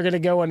thinking they're going to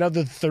go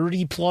another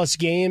 30-plus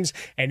games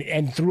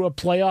and through a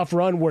playoff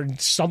run where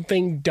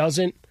something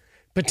doesn't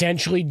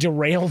potentially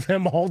derail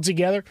them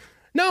altogether?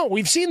 No,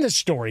 we've seen this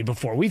story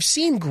before. We've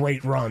seen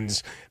great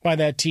runs by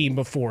that team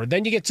before.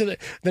 Then you get to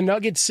the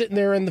Nuggets sitting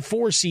there in the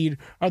 4 seed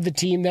are the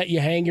team that you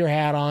hang your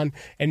hat on,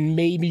 and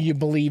maybe you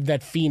believe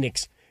that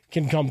Phoenix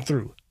can come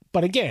through.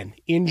 But again,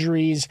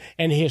 injuries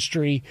and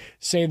history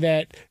say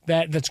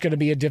that's going to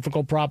be a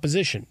difficult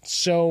proposition.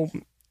 So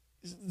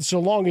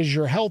long as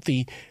you're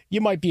healthy,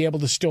 you might be able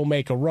to still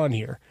make a run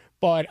here.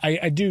 But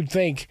I do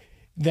think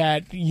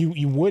that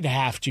you would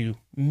have to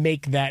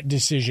make that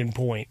decision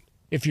point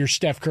if you're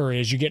Steph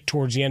Curry as you get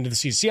towards the end of the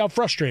season. See how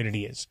frustrated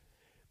he is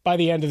by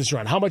the end of this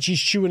run. How much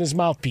he's chewing his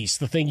mouthpiece,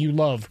 the thing you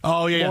love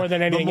more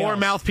than anything The more else.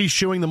 mouthpiece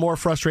chewing, the more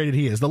frustrated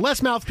he is. The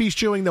less mouthpiece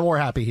chewing, the more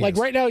happy he is. Like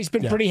right now, he's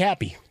been pretty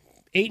happy.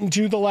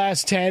 8-2 the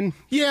last 10.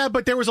 Yeah,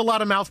 but there was a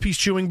lot of mouthpiece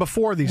chewing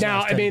before these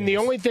last 10 games. The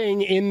only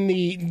thing in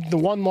the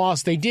one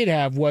loss they did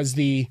have was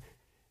the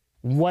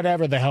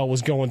whatever the hell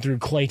was going through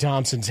Klay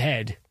Thompson's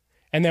head.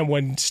 And then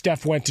when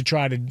Steph went to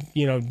try to,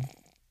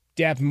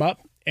 dap him up,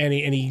 and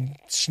he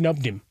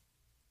snubbed him.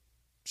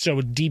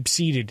 So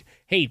deep-seated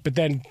hate. But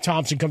then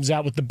Thompson comes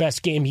out with the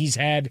best game he's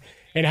had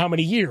in how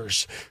many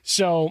years?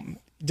 So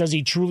does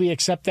he truly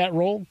accept that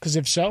role? Because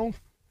if so,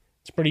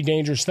 it's a pretty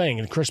dangerous thing.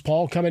 And Chris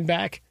Paul coming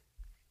back,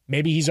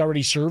 maybe he's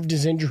already served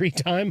his injury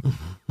time.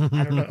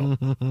 I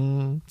don't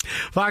know.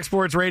 Fox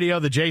Sports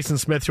Radio, the Jason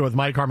Smith Show with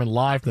Mike Harmon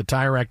live from the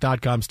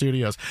TireRack.com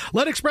studios.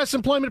 Let Express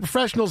Employment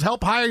Professionals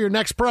help hire your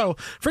next pro.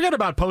 Forget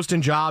about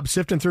posting jobs,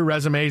 sifting through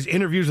resumes,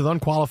 interviews with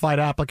unqualified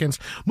applicants.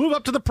 Move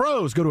up to the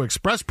pros. Go to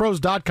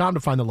ExpressPros.com to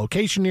find the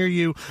location near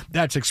you.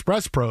 That's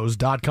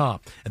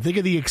ExpressPros.com. And think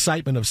of the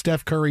excitement of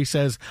Steph Curry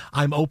says,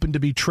 I'm open to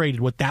be traded,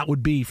 what that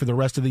would be for the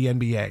rest of the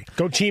NBA.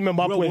 Go team him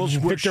up with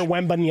Victor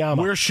Wembanyama.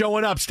 We're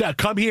showing up, Steph.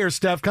 Come here,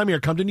 Steph. Come here.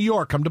 Come to New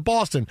York. Come to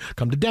Boston.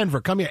 Come to Denver.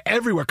 Come here.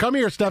 Everywhere. Come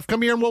here, Steph.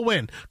 Come here and we'll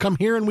win. Come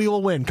here and we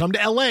will win. Come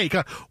to L.A.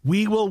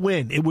 We will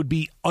win. It would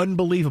be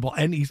unbelievable.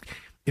 And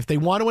if they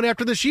want to win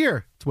after this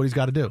year, it's what he's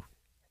got to do.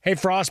 Hey,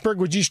 Frostberg,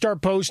 would you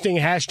start posting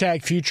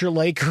hashtag future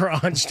Laker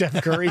on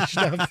Steph Curry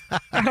stuff?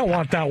 I don't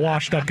want that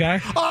washed up guy.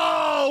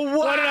 Oh, wow.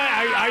 What did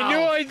I knew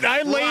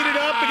I laid it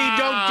up and he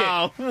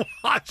dunked it.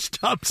 Washed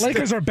up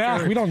Lakers Steph are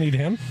back. Curry. We don't need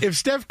him. If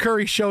Steph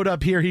Curry showed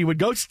up here, he would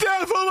go,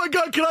 Steph, oh my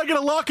God, can I get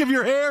a lock of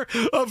your hair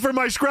for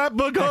my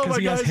scrapbook? Yeah, oh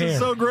my God, this is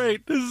so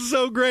great. This is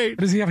so great.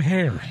 Does he have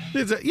hair?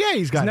 Yeah,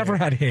 he's got never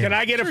had hair. Can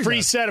I get a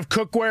free set of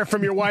cookware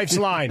from your wife's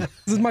line?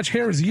 As much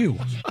hair as you.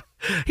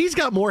 He's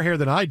got more hair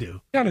than I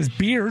do. On his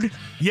beard.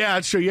 Yeah,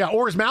 that's true. Yeah,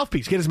 or his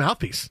mouthpiece. Get his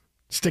mouthpiece.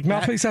 Stick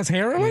mouthpiece has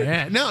hair on it?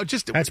 Yeah, no,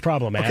 just that's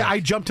problematic. Okay, I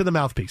jumped to the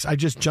mouthpiece. I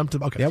just jumped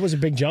to. Okay, that was a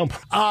big jump.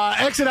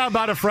 Exit out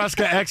Bada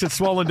Fresca, exit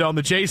Swollen Dome.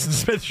 The Jason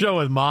Smith Show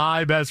with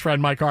my best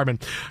friend Mike Harmon.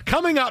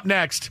 Coming up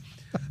next,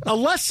 a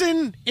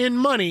lesson in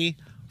money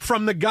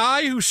from the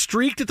guy who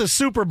streaked at the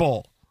Super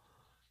Bowl.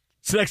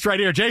 It's next right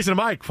here, Jason and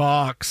Mike,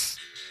 Fox.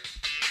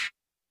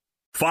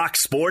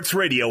 Fox Sports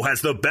Radio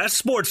has the best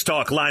sports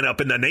talk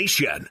lineup in the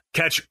nation.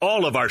 Catch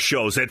all of our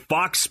shows at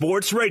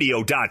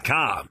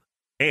foxsportsradio.com.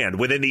 And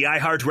within the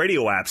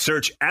iHeartRadio app,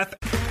 search F.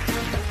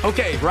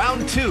 Okay,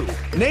 round two.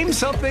 Name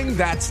something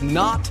that's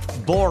not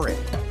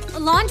boring. A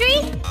laundry?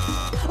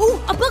 Ooh,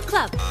 a book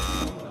club.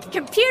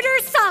 Computer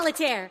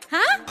solitaire,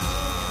 huh?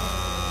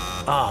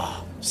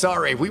 Ah,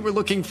 sorry, we were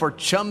looking for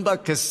Chumba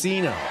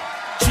Casino.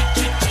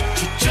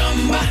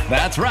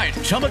 That's right.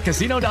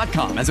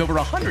 ChumbaCasino.com has over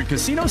 100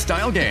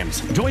 casino-style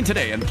games. Join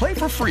today and play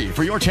for free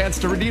for your chance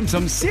to redeem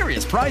some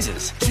serious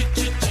prizes.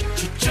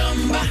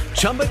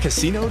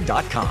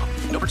 ChumbaCasino.com.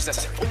 No purchase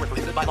necessary. Void where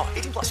prohibited by law.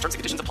 18 plus. Terms and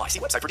conditions apply. See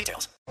website for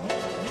details.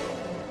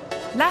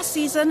 Last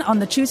season on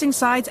the Choosing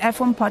Sides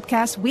F1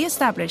 podcast, we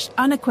established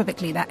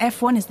unequivocally that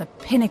F1 is the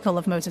pinnacle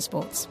of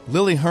motorsports.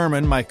 Lily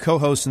Harmon, my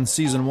co-host in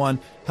Season 1,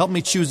 helped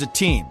me choose a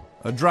team,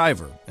 a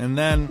driver, and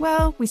then...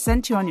 Well, we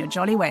sent you on your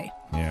jolly way.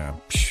 Yeah.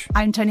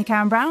 I'm Tony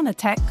Karen Brown, a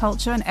tech,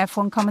 culture, and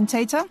F1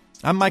 commentator.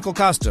 I'm Michael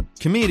Costa,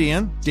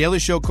 comedian, Daily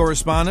Show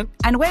correspondent.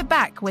 And we're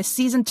back with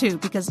Season 2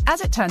 because, as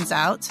it turns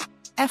out,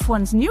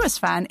 F1's newest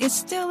fan is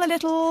still a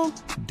little...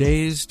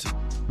 dazed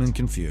and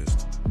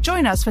confused.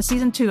 Join us for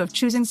Season 2 of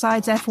Choosing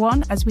Sides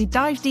F1 as we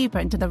dive deeper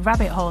into the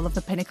rabbit hole of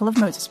the pinnacle of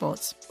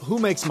motorsports. Who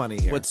makes money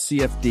here? What's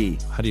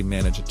CFD? How do you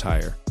manage a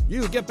tire?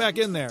 You, get back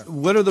in there.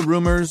 What are the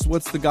rumors?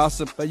 What's the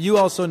gossip? But you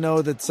also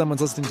know that someone's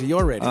listening to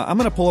your radio. I'm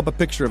going to pull up a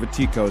picture of a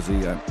tea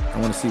cozy. I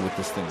want to see what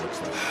this thing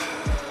looks like.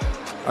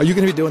 Are you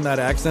going to be doing that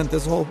accent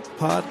this whole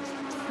pod?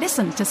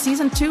 Listen to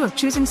Season 2 of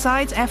Choosing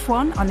Sides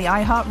F1 on the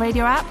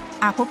iHeartRadio app,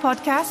 Apple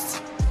Podcasts,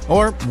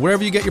 or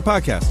wherever you get your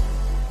podcast.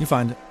 You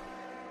find it.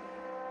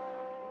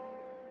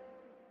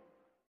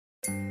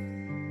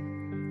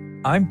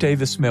 I'm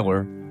Davis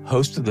Miller,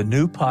 host of the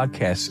new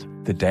podcast,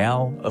 The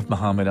Tao of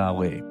Muhammad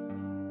Ali.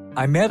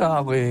 I met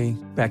Ali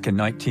back in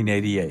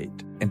 1988,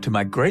 and to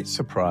my great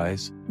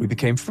surprise, we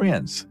became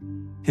friends.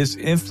 His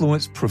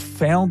influence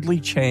profoundly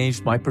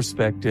changed my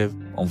perspective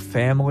on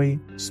family,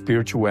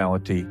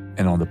 spirituality,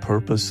 and on the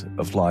purpose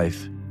of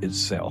life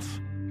itself.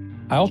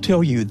 I'll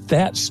tell you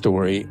that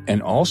story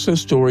and also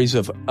stories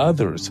of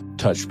others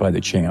touched by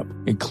the champ,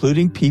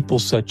 including people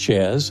such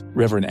as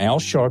Reverend Al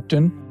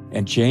Sharpton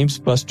and James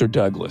Buster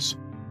Douglas.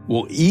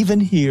 We'll even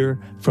hear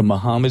from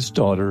Muhammad's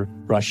daughter,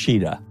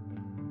 Rashida.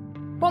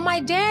 Well, my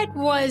dad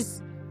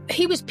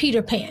he was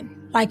Peter Pan.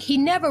 Like, he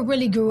never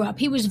really grew up.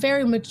 He was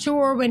very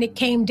mature when it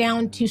came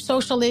down to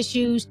social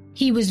issues.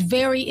 He was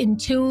very in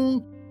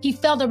tune. He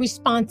felt a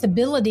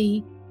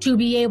responsibility to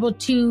be able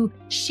to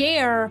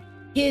share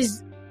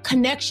his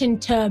connection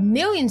to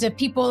millions of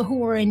people who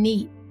were in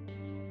need.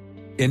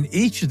 In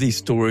each of these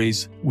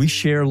stories, we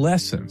share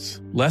lessons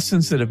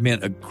that have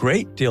meant a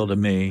great deal to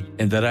me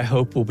and that I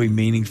hope will be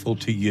meaningful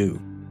to you.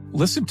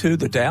 Listen to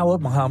The Tao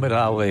of Muhammad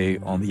Ali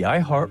on the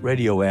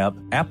iHeartRadio app,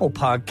 Apple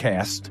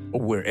Podcast,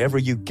 or wherever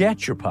you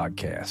get your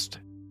podcast.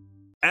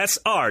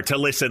 SR to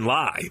listen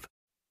live.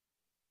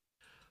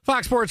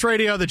 Fox Sports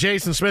Radio, The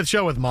Jason Smith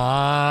Show with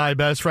my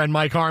best friend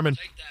Mike Harmon.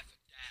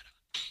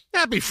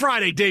 Happy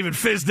Friday, David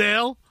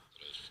Fisdale.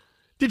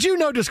 Did you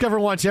know Discover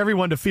wants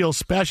everyone to feel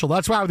special?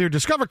 That's why with your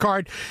Discover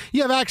card,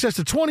 you have access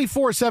to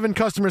 24/7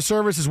 customer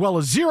service as well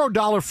as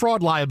 $0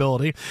 fraud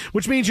liability,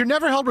 which means you're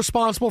never held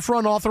responsible for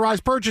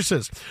unauthorized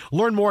purchases.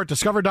 Learn more at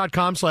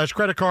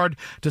discover.com/credit card.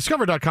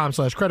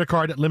 Discover.com/credit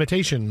card.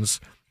 Limitations,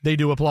 they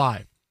do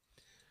apply.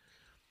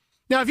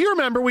 Now, if you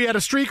remember, we had a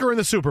streaker in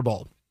the Super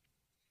Bowl.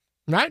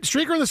 Right?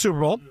 Streaker in the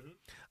Super Bowl.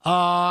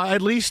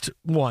 At least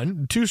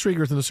two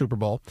streakers in the Super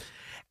Bowl.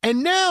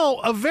 And now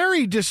a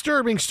very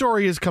disturbing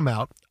story has come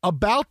out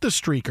about the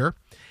streaker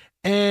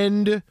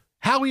and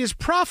how he has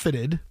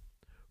profited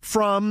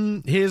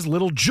from his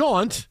little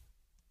jaunt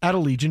at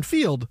Allegiant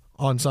Field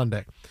on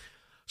Sunday.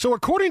 So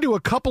according to a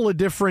couple of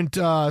different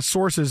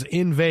sources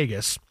in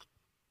Vegas,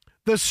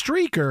 the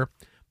streaker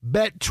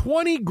bet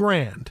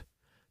 $20,000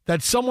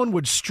 that someone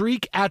would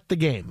streak at the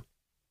game.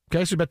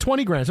 Okay, so he bet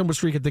 $20,000 someone would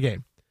streak at the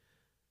game.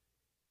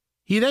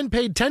 He then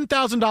paid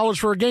 $10,000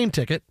 for a game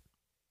ticket,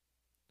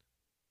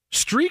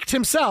 streaked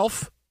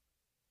himself,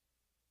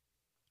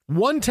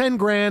 won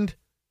 $10,000,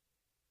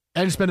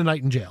 and spent a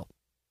night in jail.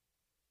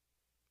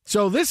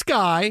 So this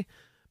guy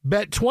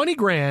bet 20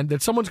 grand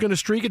that someone's going to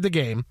streak at the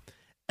game,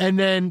 and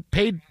then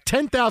paid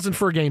 $10,000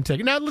 for a game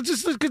ticket. Now,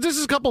 because this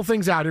is a couple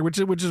things out here, which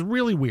is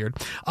really weird.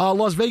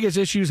 Las Vegas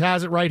Issues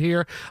has it right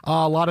here.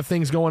 A lot of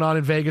things going on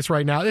in Vegas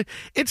right now.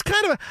 It's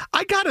kind of,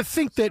 I got to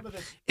think that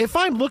if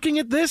I'm looking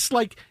at this,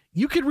 like,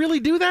 you could really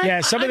do that?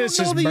 Yeah, some of this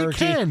is murky. You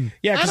can.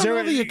 Yeah, I don't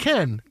know that you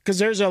can. Because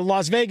there's a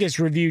Las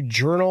Vegas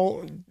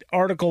Review-Journal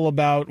article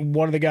about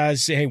one of the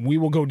guys saying, we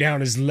will go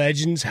down as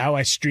legends, how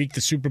I streaked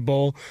the Super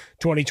Bowl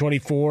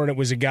 2024. And it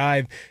was a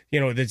guy,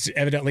 that's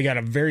evidently got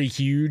a very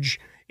huge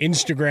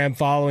Instagram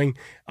following.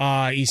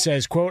 He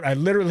says, quote, I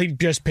literally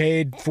just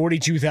paid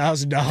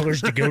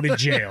 $42,000 to go to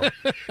jail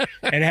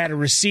and had a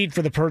receipt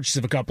for the purchase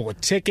of a couple of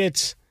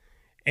tickets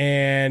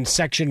and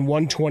Section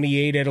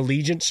 128 at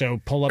Allegiant,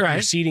 so pull up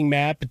your seating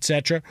map,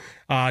 etc.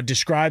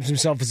 Describes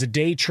himself as a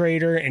day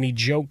trader, and he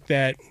joked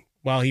that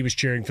while he was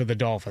cheering for the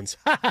Dolphins.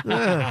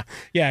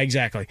 Yeah,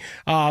 exactly.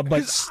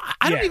 But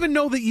I don't even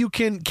know that you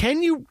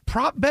can you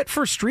prop bet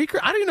for a streaker?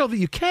 I don't even know that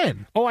you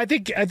can. Oh, I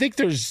think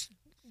there's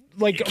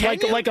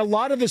like a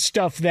lot of the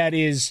stuff that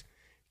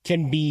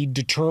can be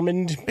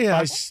determined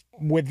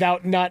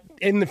without not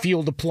in the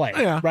field of play,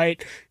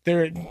 right?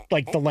 They're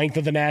like the length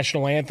of the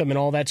national anthem and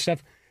all that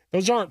stuff.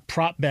 Those aren't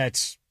prop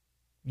bets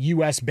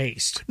U.S.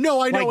 based.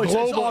 No, I know like it's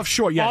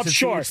offshore. Yes,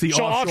 offshore. It's the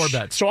offshore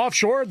bets. So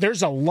offshore,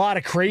 there's a lot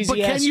of crazy. But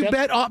can you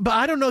bet? But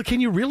I don't know.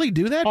 Can you really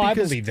do that? I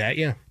believe that.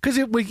 Yeah. Because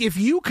if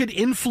you could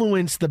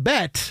influence the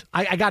bet,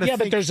 I got to. Yeah,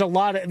 but there's a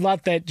lot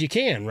that you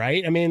can,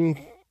 right? I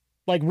mean,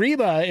 like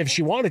Reba, if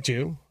she wanted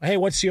to. Hey,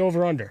 what's the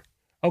over under?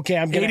 Okay,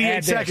 I'm going to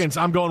add 88 seconds.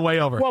 I'm going way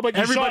over. Well, but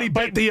everybody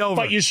bet the over.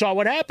 But you saw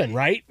what happened,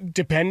 right?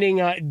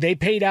 Depending, they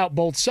paid out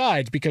both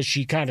sides because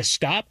she kind of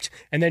stopped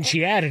and then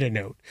she added a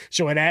note,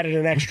 so it added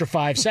an extra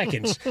 5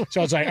 seconds.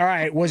 So it's like, all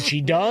right, was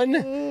she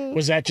done?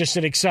 Was that just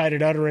an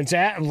excited utterance?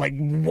 Like,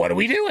 what are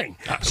we doing?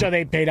 So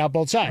they paid out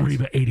both sides.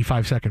 Reba,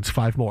 85 seconds.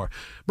 5 more.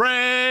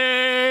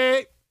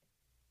 Break.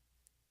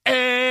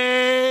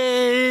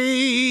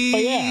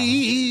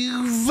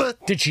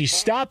 Did she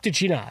stop? Did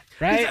she not?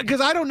 Right?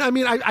 Because I don't know. I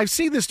mean, I've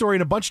seen this story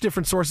in a bunch of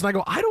different sources, and I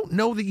go, I don't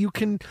know that you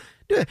can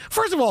do it.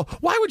 First of all,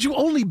 why would you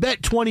only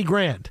bet 20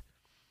 grand?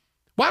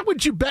 Why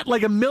would you bet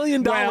like $1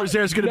 million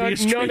there's going to be a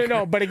streaker?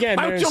 No. But again,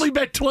 why would you only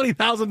bet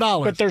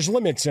 $20,000? But there's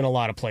limits in a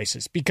lot of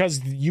places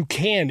because you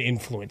can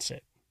influence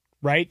it,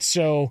 right?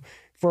 So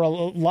for a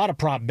lot of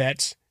prop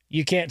bets,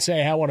 you can't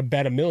say, I want to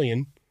bet $1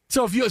 million.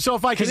 So if I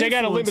can, because they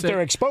got to limit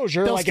their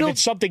exposure. Like if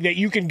it's something that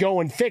you can go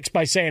and fix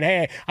by saying,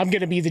 "Hey, I'm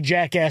going to be the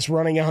jackass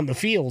running on the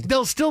field,"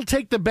 they'll still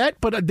take the bet,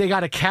 but they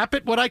got to cap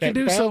it. What I can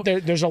do. So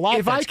there's a lot.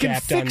 If I can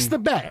fix the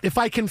bet, if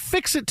I can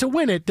fix it to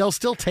win it, they'll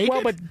still take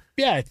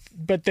it.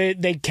 But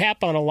they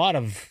cap on a lot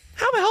of.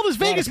 How the hell does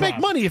Vegas make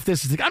money if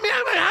this is? How the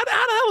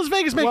hell does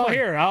Vegas make money? Well,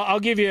 here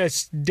I'll give you a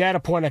data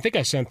point. I think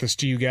I sent this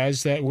to you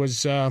guys. That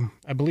was I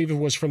believe it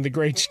was from the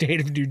great state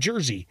of New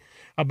Jersey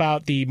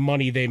about the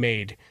money they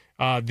made.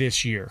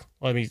 This year.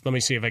 Let me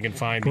see if I can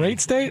find Great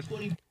state?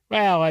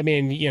 Well, I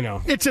mean,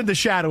 it's in the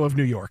shadow of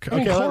New York.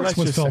 Okay, Clerks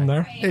was filmed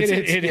there.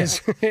 It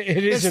is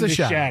in the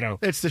shadow.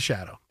 It's the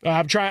shadow.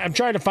 I'm trying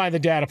to find the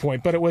data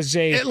point, but it was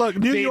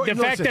the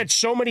fact that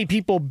so many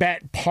people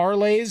bet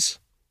parlays,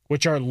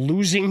 which are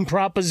losing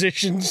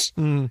propositions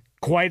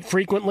quite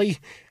frequently,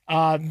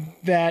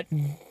 that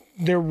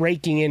they're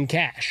raking in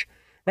cash.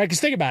 Right? Because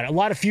think about it. A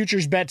lot of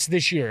futures bets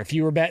this year, if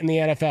you were betting the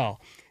NFL,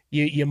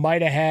 you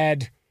might have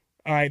had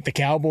all right, the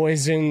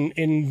Cowboys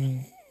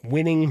in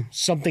winning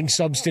something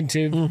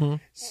substantive. Mm-hmm.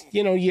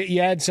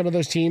 You had some of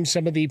those teams,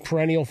 some of the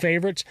perennial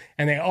favorites,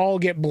 and they all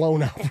get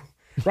blown up,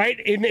 right?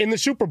 In the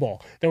Super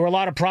Bowl, there were a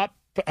lot of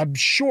I'm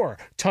sure,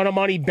 ton of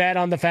money bet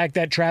on the fact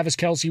that Travis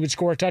Kelce would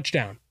score a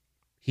touchdown.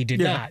 He did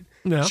not.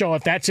 No. So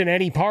if that's in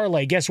any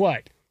parlay, guess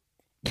what?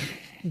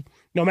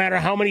 No matter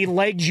how many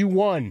legs you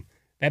won,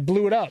 that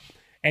blew it up.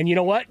 And you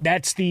know what?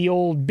 That's the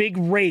old big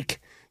rake.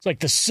 It's like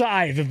the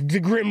scythe of the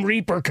Grim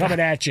Reaper coming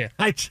at you.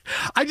 I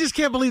just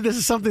can't believe this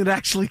is something that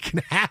actually can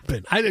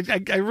happen.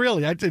 I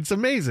really, it's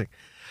amazing.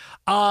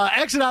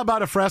 Exit out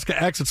about a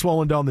Fresca, exit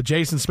Swollen Dome, the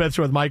Jason Smith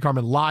Show with Mike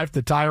Harmon live at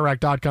the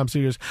TireRack.com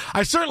studios.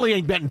 I certainly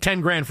ain't betting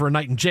 10 grand for a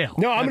night in jail.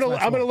 No, I'm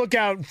gonna look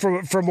out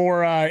for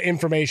more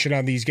information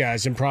on these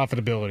guys and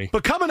profitability.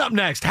 But coming up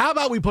next, how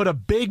about we put a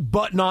big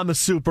button on the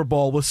Super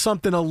Bowl with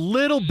something a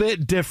little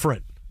bit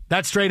different?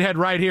 That's straight ahead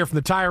right here from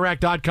the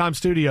TireRack.com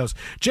studios.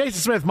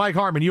 Jason Smith, Mike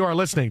Harmon, you are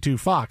listening to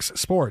Fox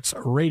Sports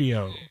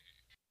Radio.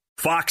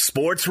 Fox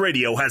Sports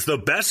Radio has the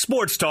best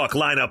sports talk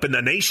lineup in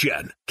the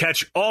nation.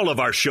 Catch all of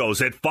our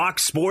shows at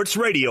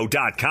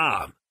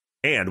foxsportsradio.com.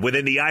 And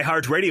within the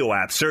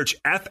iHeartRadio app, search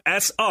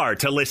FSR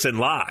to listen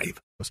live.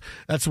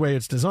 That's the way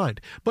it's designed.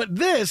 But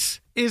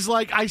this is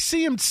like, I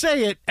see him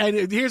say it, and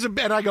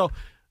and I go,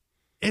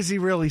 is he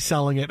really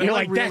selling it? You're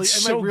like, that's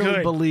so good. Am I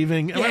really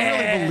believing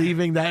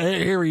that?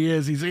 Here he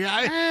is. He's like,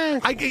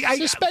 I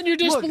suspend your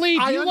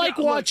disbelief. You like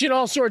watching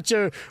all sorts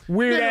of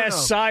weird-ass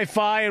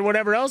sci-fi and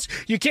whatever else.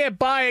 You can't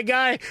buy a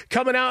guy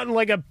coming out in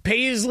like a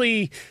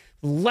paisley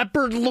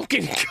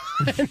leopard-looking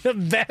kind of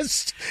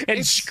vest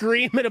and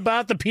screaming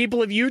about the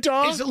people of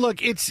Utah.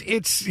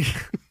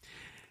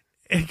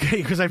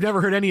 because I've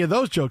never heard any of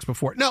those jokes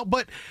before. No,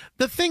 but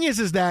the thing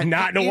is that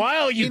not in a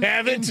while you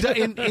haven't.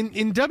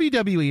 In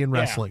WWE and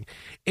wrestling,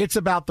 it's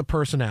about the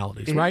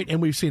personalities, right?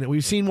 And we've seen it.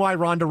 We've seen why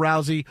Ronda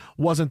Rousey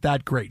wasn't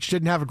that great. She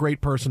didn't have a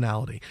great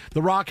personality.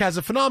 The Rock has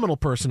a phenomenal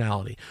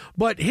personality,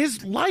 but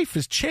his life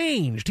has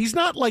changed. He's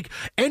not like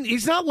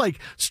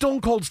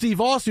Stone Cold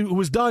Steve Austin, who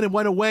was done and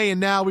went away, and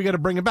now we got to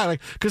bring him back.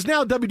 Because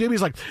now WWE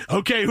is like,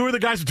 okay, who are the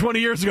guys from 20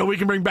 years ago we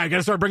can bring back? Got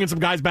to start bringing some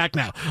guys back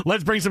now.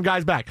 Let's bring some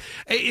guys back.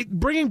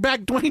 Bringing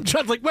back Dwayne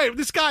Johnson, like, wait,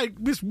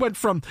 this went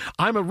from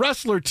I'm a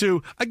wrestler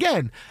to,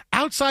 again,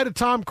 outside of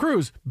Tom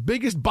Cruise,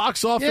 biggest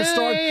box office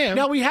star. Yeah.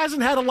 Now, he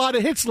hasn't had a lot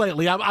of hits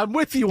lately. I'm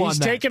with you on that. He's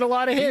taken a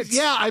lot of hits.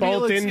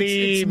 Both in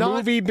the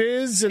movie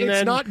biz and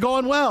it's not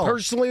going well.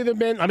 Personally,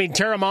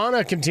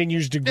 Terramana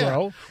continues to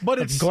grow. But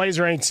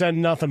Glazer ain't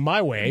sending nothing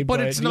my way.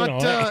 But it's not,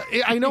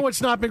 I know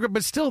it's not big,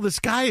 but still, this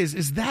guy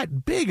is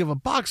that big of a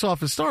box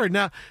office star.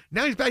 Now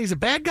he's a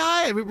bad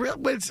guy. I mean,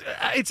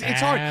 it's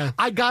hard.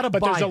 I gotta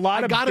buy it.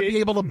 I gotta be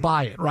able to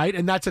buy it, right?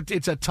 And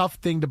it's a tough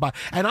thing to buy.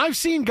 And I've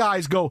seen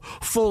guys go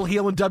full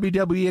heel in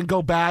WWE and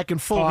go back,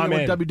 and full heel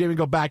in WWE and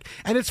go back,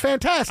 and it's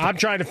fantastic. I'm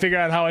trying to figure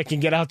out how I can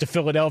get out to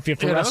Philadelphia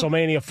for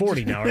WrestleMania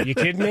 40 now. Are you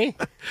kidding me?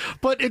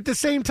 But at the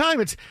same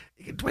time, it's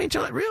Dwayne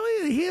Johnson,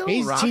 really? The heel?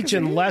 He's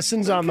teaching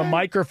lessons on the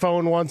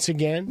microphone once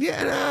again.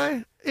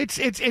 Yeah, it's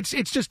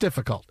just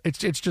difficult. It's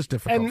just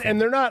difficult.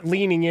 And they're not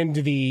leaning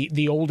into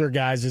the older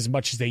guys as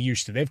much as they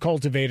used to. They've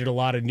cultivated a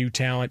lot of new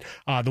talent.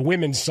 The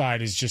women's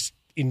side is just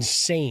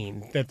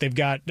insane that they've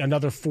got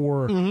another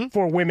four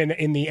women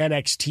in the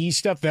NXT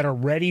stuff that are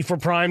ready for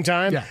prime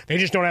time. Yeah. They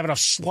just don't have enough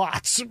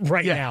slots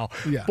right now.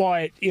 Yeah.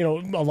 But,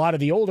 a lot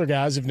of the older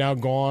guys have now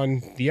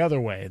gone the other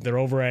way. They're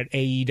over at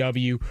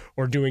AEW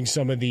or doing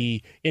some of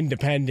the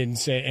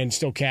independents and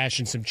still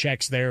cashing some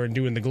checks there and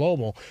doing the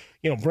global.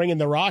 Bringing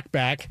The Rock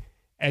back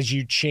as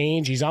you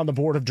change. He's on the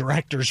board of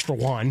directors for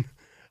one.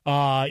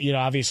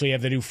 Obviously you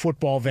have the new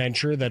football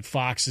venture that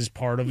Fox is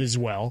part of as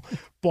well.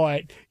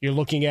 But you're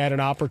looking at an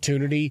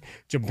opportunity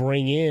to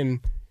bring in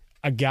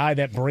a guy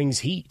that brings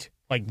heat.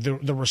 Like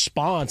the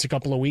response a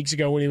couple of weeks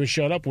ago when he was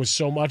showed up was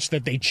so much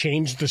that they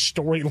changed the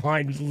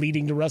storyline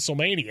leading to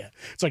WrestleMania.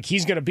 It's like,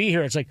 he's going to be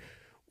here. It's like,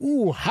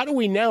 ooh, how do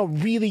we now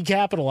really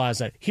capitalize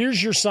that?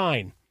 Here's your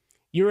sign.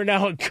 You're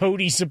now a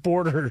Cody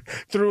supporter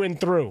through and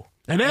through.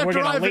 And after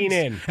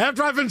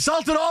I've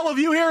insulted all of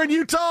you here in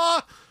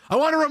Utah, I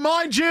want to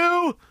remind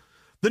you,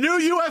 the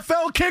new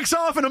UFL kicks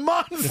off in a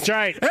month. That's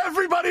right.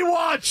 Everybody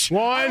watch.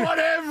 I want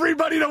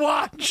everybody to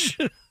watch.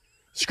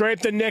 Scrape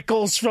the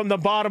nickels from the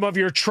bottom of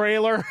your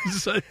trailer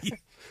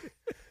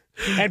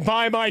and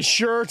buy my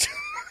shirt.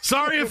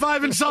 Sorry if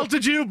I've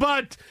insulted you,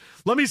 but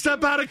let me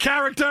step out of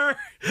character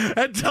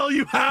and tell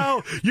you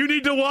how you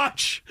need to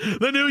watch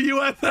the new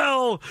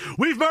UFL.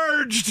 We've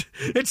merged.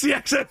 It's the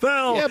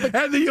XFL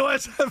and the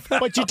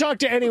USFL. But you talk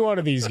to any one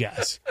of these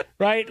guys,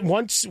 right?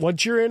 Once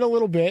you're in a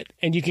little bit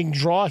and you can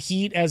draw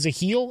heat as a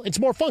heel, it's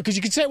more fun because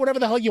you can say whatever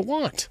the hell you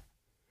want.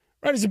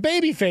 Right? As a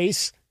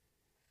babyface,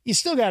 you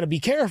still got to be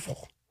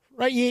careful.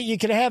 Right? You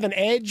can have an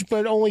edge,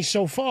 but only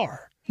so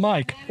far.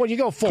 Mike, well, you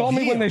go full call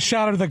me heel. when they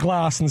shatter the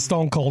glass and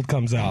Stone Cold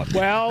comes out.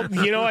 Well,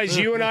 as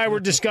you and I were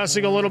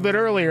discussing a little bit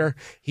earlier,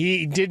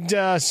 he did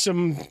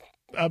some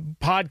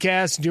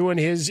podcast doing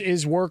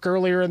his work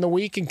earlier in the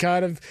week and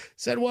kind of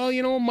said, well,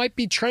 might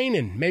be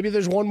training. Maybe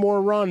there's one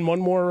more run, one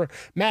more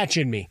match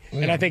in me.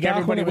 Yeah, and I think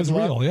everybody would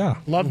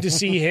love to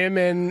see him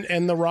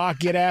and The Rock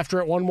get after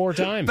it one more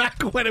time.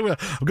 Back when I'm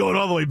going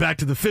all the way back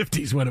to the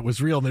 50s when it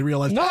was real and they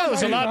realized, no, it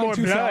was a lot more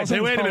blood.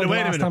 Hey, wait a minute.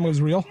 Last time it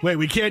was real. Wait,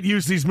 we can't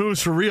use these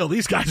moves for real.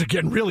 These guys are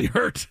getting really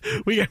hurt.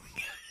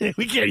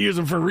 We can't use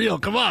them for real.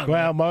 Come on.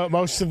 Well,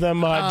 most of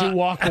them do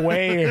walk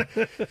away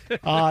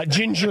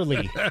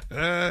gingerly.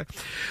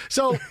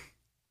 So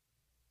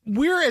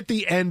we're at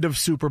the end of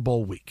Super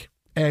Bowl week,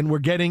 and we're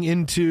getting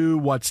into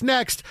what's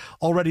next.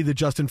 Already the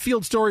Justin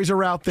Fields stories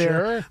are out there.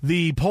 Sure.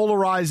 The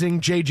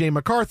polarizing J.J.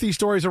 McCarthy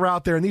stories are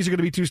out there, and these are going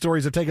to be two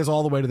stories that take us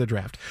all the way to the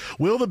draft.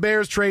 Will the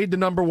Bears trade the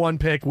number one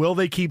pick? Will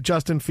they keep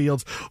Justin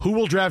Fields? Who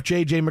will draft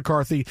J.J.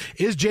 McCarthy?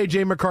 Is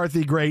J.J.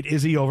 McCarthy great?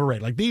 Is he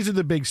overrated? Like, these are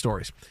the big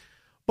stories.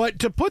 But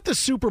to put the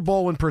Super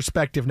Bowl in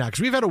perspective now,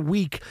 because we've had a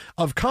week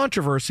of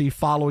controversy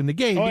following the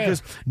game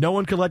because no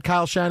one could let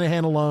Kyle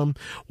Shanahan alone.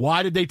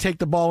 Why did they take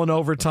the ball in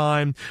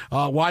overtime?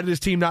 Why did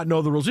his team not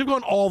know the rules? We've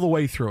gone all the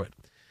way through it.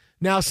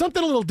 Now,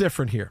 something a little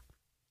different here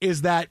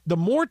is that the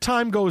more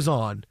time goes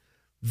on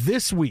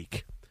this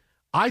week,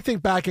 I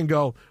think back and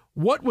go,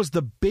 what was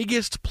the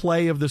biggest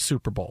play of the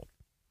Super Bowl?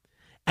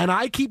 And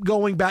I keep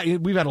going back.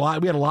 We had a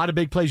lot of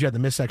big plays. You had the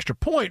missed extra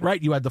point,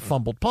 right? You had the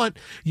fumbled punt.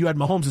 You had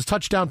Mahomes'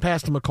 touchdown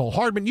pass to McCole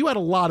Hardman. You had a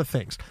lot of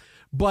things.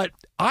 But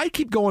I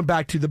keep going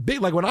back to the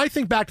big, like when I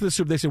think back to the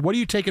Super Bowl, they say, what are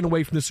you taking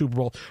away from the Super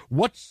Bowl?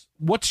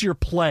 What's your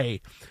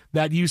play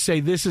that you say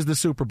this is the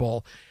Super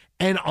Bowl?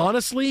 And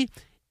honestly,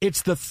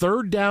 it's the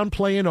third down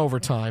play in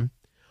overtime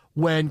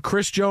when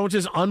Chris Jones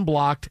is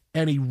unblocked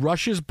and he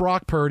rushes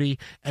Brock Purdy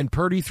and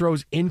Purdy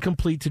throws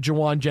incomplete to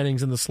Jawan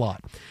Jennings in the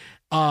slot.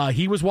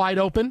 He was wide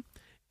open.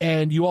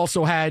 And you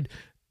also had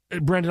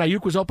Brandon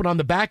Ayuk was open on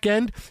the back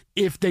end.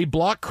 If they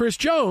block Chris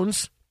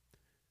Jones,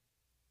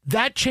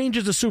 that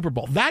changes the Super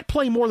Bowl. That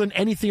play more than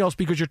anything else,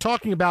 because you're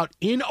talking about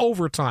in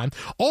overtime.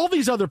 All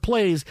these other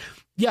plays,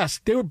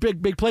 yes, they were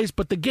big plays,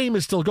 but the game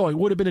is still going. It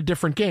would have been a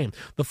different game.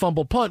 The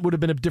fumble punt would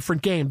have been a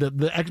different game.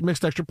 The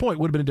mixed extra point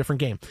would have been a different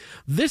game.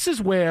 This is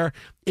where,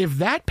 if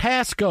that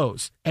pass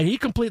goes, and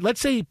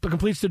let's say he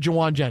completes to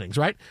Jawan Jennings,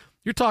 right?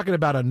 You're talking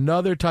about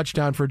another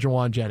touchdown for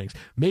Jawan Jennings.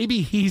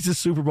 Maybe he's the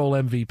Super Bowl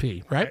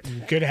MVP, right?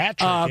 Good hat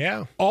trick,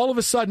 yeah. All of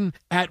a sudden,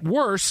 at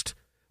worst,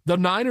 the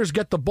Niners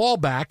get the ball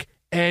back,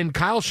 and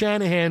Kyle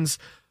Shanahan's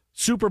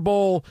Super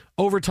Bowl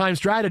overtime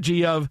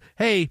strategy of,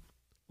 hey,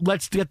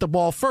 let's get the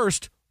ball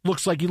first,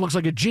 looks like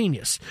a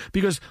genius.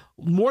 Because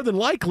more than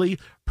likely,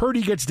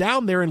 Purdy gets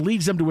down there and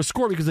leads them to a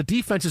score because the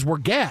defenses were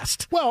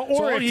gassed. Well, or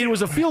so all he needed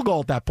was a field goal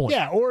at that point.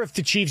 Yeah, or if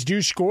the Chiefs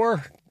do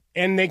score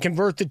and they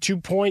convert the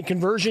 2-point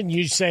conversion,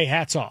 you say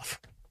hats off.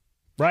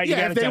 Right?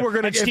 Yeah, if they were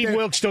going to, Steve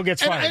Wilkes still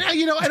gets fired.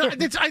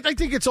 I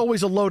think it's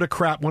always a load of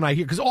crap when I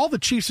hear, because all the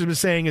Chiefs have been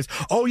saying is,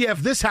 "Oh yeah, if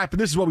this happened,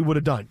 this is what we would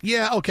have done."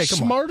 Yeah, okay, come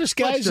Smartest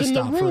on. guys in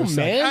the room,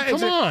 man.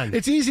 Come on.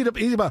 It's easy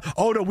about.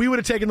 Oh no, we would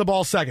have taken the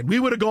ball second. We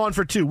would have gone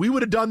for 2. We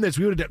would have done this.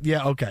 We would have.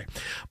 Yeah, okay.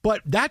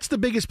 But that's the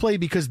biggest play,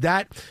 because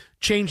that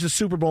changed the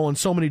Super Bowl in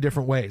so many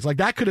different ways. Like,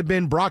 that could have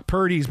been Brock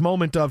Purdy's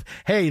moment of,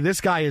 hey, this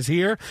guy is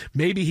here.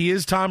 Maybe he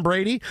is Tom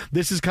Brady.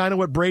 This is kind of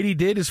what Brady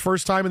did his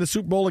first time in the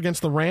Super Bowl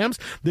against the Rams.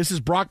 This is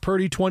Brock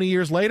Purdy 20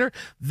 years later.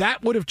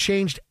 That would have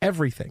changed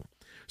everything.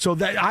 So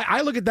that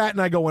I look at that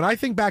and I go, when I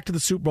think back to the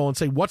Super Bowl and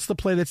say, what's the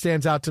play that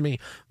stands out to me?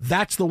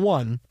 That's the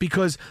one,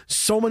 because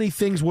so many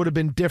things would have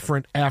been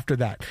different after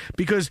that.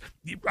 Because,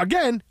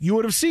 again, you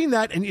would have seen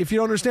that, and if you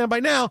don't understand by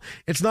now,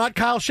 it's not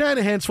Kyle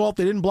Shanahan's fault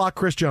they didn't block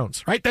Chris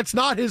Jones, right? That's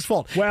not his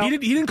fault. Well, he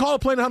didn't call a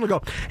play in the huddle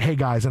and go, hey,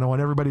 guys, and I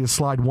want everybody to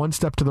slide one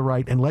step to the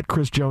right and let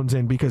Chris Jones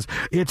in, because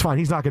it's fine.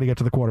 He's not going to get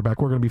to the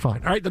quarterback. We're going to be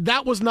fine. All right?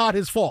 That was not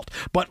his fault.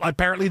 But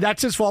apparently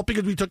that's his fault,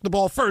 because we took the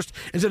ball first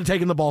instead of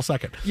taking the ball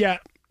second. Yeah.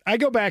 I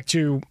go back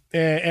to,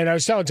 and I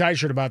was telling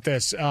Tyshirt about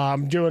this,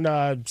 I'm doing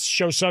a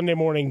show Sunday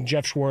morning.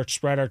 Jeff Schwartz,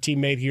 Brad, our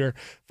teammate here,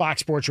 Fox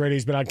Sports Radio,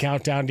 has been on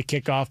Countdown to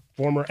Kickoff,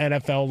 former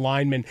NFL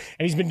lineman,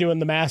 and he's been doing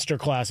the master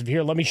class of,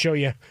 here, let me show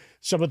you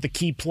some of the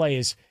key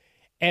plays.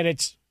 And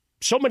it's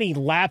so many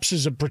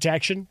lapses of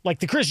protection. Like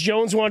the Chris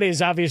Jones one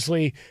is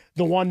obviously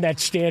the one that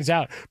stands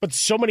out. But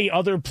so many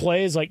other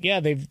plays, like, yeah,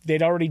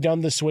 they'd already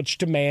done the switch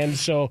to man,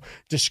 so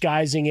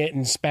disguising it,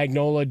 and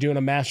Spagnuolo doing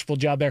a masterful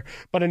job there.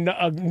 But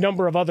a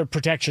number of other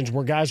protections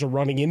where guys are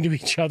running into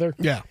each other.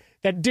 Yeah.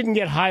 That didn't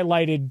get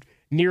highlighted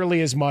nearly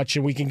as much,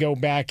 and we can go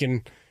back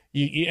and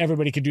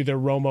everybody could do their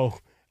Romo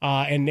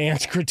and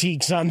Nance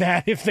critiques on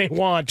that if they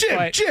want.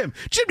 Jim,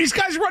 these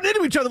guys run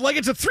into each other like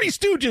it's a Three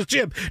Stooges,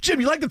 Jim,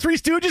 you like the Three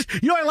Stooges?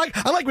 You know, I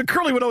like when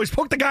Curly would always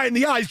poke the guy in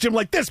the eyes, Jim,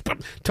 like this.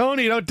 But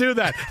Tony, don't do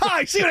that.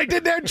 I see what I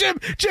did there, Jim.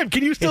 Jim,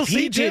 can you still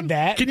see Jim?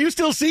 That. Can you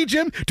still see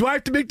Jim? Do I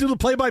have to do the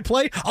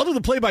play-by-play? I'll do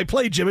the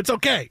play-by-play, Jim. It's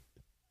okay.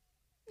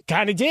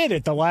 Kind of did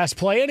at the last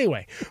play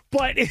anyway.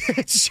 But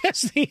it's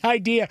just the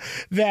idea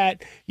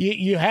that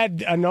you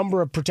had a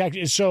number of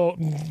protections. So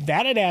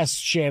that I'd asked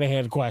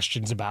Shanahan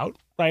questions about.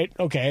 Right.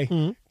 Okay.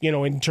 Mm-hmm. You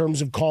know, in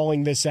terms of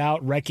calling this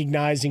out,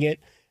 recognizing it,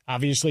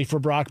 obviously for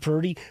Brock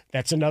Purdy,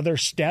 that's another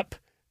step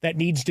that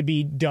needs to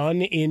be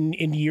done in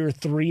year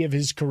 3 of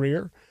his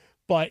career.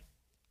 But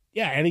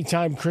yeah,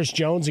 anytime Chris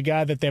Jones, a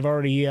guy that they've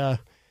already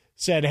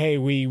said, hey,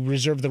 we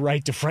reserve the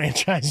right to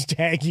franchise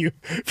tag you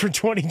for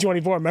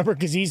 2024. Remember?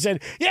 Because he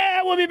said,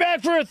 yeah, we'll be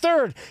back for a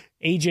third.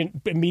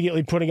 Agent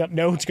immediately putting up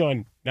notes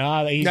going,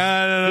 he's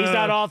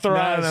not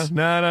authorized.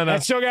 No.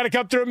 That's still got to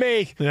come through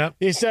me. Yep.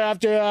 You still have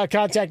to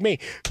contact me.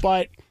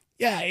 But,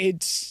 yeah,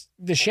 it's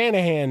the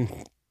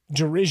Shanahan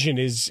derision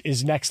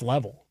is next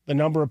level. The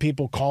number of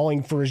people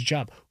calling for his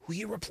job. Who are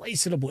you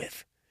replacing him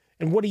with?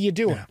 And what are you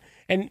doing? Yeah.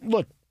 And,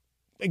 look,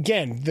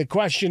 again, the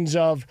questions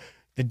of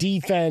the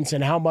defense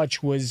and how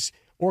much was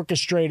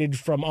orchestrated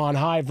from on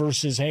high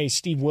versus, hey,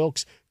 Steve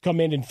Wilkes, come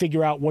in and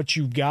figure out what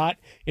you've got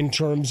in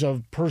terms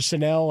of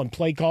personnel and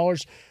play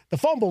callers. The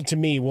fumble, to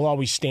me, will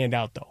always stand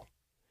out, though.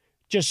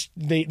 Just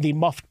the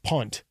muffed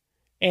punt.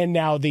 And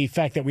now the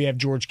fact that we have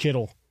George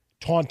Kittle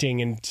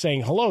taunting and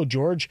saying, hello,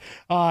 George,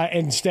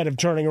 instead of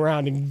turning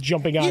around and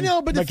jumping on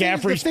but the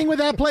thing with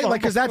that play,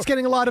 because that's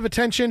getting a lot of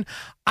attention,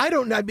 I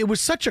don't know. It was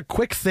such a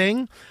quick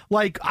thing.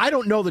 Like, I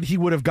don't know that he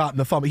would have gotten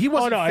the fumble. He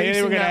wasn't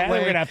facing that way. They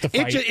were gonna have to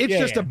fight. It's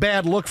just a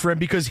bad look for him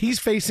because he's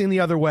facing the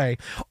other way.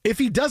 If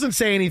he doesn't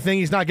say anything,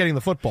 he's not getting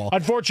the football.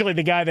 Unfortunately,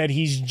 the guy that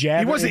he's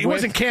jabbing he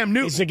wasn't Cam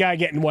Newton. He's the guy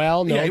getting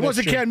well. No, he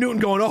wasn't true. Cam Newton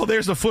going, oh,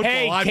 there's the football.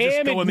 Hey, I'm Cam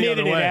just going the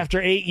other way.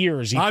 After 8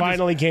 years, he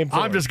finally came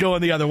through. I'm just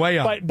going the other way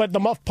on. But the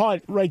muff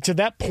punt, right to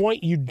that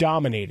point, you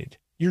dominated.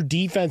 Your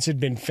defense had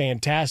been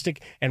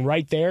fantastic, and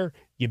right there,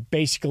 you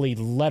basically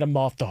let him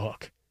off the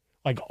hook.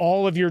 Like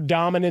all of your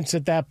dominance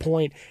at that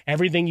point,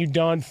 everything you've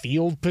done,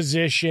 field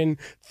position,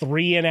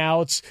 3 and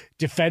outs,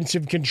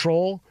 defensive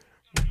control,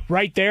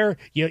 Right there,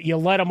 you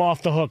let him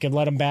off the hook and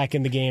let him back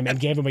in the game and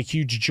gave him a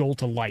huge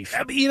jolt of life.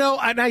 You know,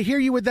 and I hear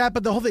you with that,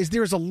 but the whole thing is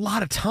there's a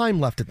lot of time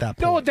left at that point.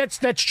 No,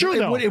 that's true,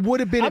 though. It would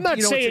have been. I'm not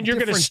saying you're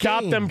going to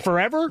stop them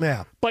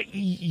forever, but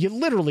you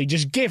literally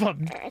just gave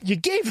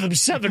them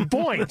 7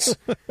 points.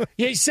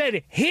 You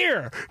said,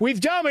 here, we've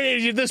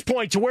dominated you at this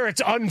point to where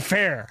it's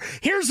unfair.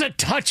 Here's a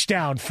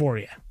touchdown for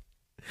you.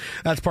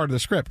 That's part of the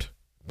script.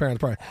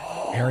 Apparently,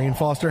 Arian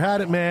Foster had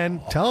it,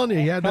 man. Telling you,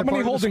 he had that. How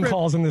many holding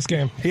calls in this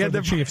game? He had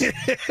the Chiefs.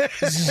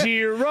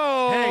 0.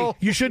 Hey,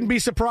 you shouldn't be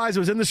surprised. It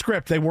was in the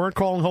script. They weren't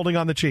calling holding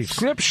on the Chiefs.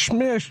 Script,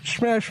 smash.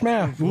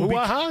 Whoa,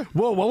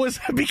 what was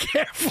that? Be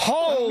careful.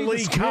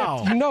 Holy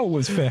cow. You know it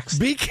was fixed.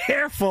 Be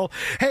careful.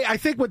 Hey, I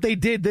think what they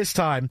did this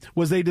time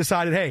was they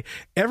decided, hey,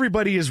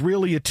 everybody is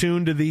really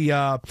attuned to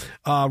the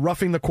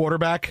roughing the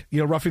quarterback,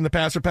 roughing the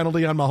passer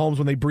penalty on Mahomes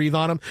when they breathe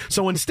on him.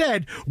 So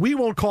instead, we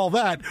won't call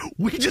that.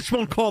 We just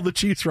won't call the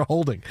Chiefs for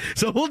holding.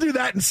 So we'll do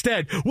that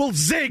instead. We'll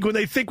zig when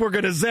they think we're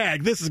going to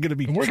zag. This is going to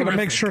be We're going to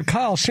make sure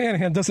Kyle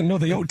Shanahan doesn't know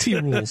the OT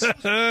rules.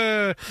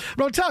 But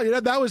I'm telling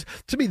you, that was,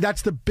 to me,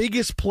 that's the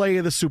biggest play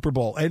of the Super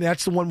Bowl. And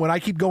that's the one, when I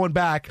keep going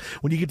back,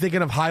 when you keep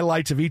thinking of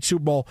highlights of each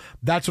Super Bowl,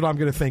 that's what I'm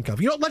going to think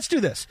of. Let's do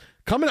this.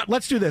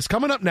 Let's do this.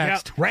 Coming up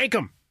next. Yeah, rank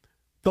them.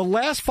 The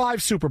last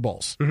 5 Super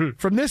Bowls,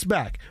 from this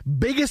back,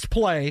 biggest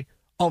play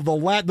of the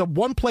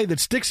one play that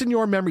sticks in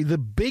your memory, the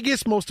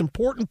biggest, most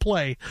important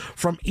play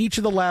from each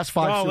of the last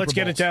 5 Super Bowls. Let's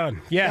get it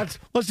down. Yeah.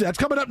 Let's do that. It's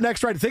coming up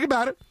next, right? Think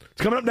about it.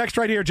 It's coming up next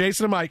right here.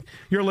 Jason and Mike,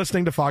 you're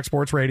listening to Fox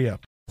Sports Radio.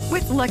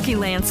 With Lucky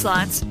Land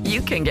Slots, you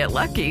can get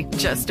lucky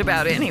just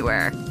about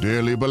anywhere.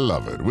 Dearly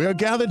beloved, we are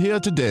gathered here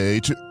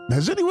today to...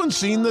 Has anyone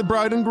seen the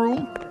bride and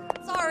groom?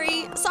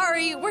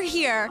 Sorry, we're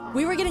here.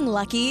 We were getting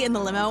lucky in the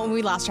limo and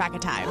we lost track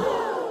of time.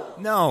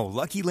 No,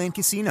 Lucky Land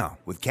Casino,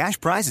 with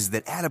cash prizes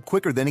that add up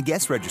quicker than a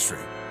guest registry.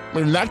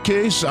 In that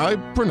case, I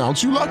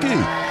pronounce you lucky.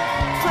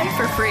 Play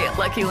for free at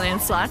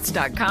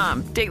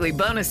LuckyLandSlots.com. Daily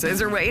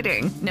bonuses are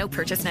waiting. No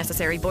purchase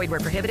necessary. Void where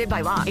prohibited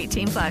by law.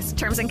 18+.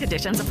 Terms and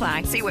conditions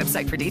apply. See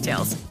website for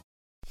details.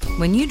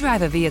 When you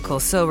drive a vehicle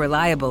so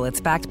reliable it's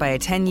backed by a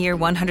 10-year,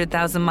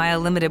 100,000-mile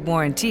limited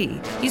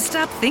warranty, you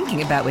stop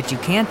thinking about what you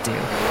can't do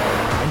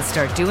and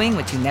start doing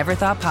what you never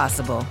thought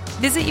possible.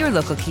 Visit your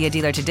local Kia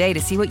dealer today to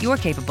see what you're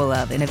capable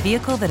of in a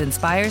vehicle that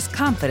inspires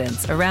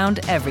confidence around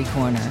every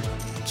corner.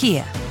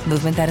 Kia,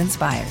 movement that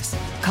inspires.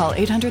 Call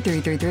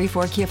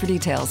 800-333-4KIA for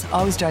details.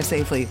 Always drive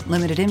safely.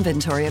 Limited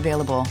inventory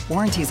available.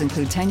 Warranties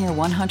include 10-year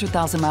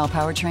 100,000-mile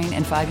powertrain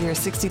and 5-year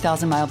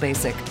 60,000-mile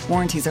basic.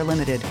 Warranties are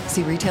limited.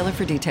 See retailer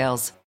for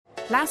details.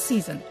 Last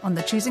season on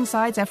the Choosing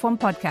Sides F1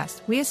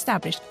 podcast, we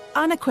established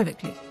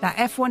unequivocally that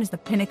F1 is the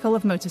pinnacle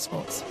of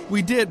motorsports.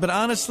 We did, but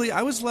honestly,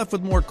 I was left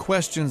with more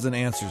questions than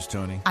answers,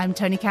 Tony. I'm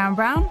Tony Karen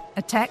Brown,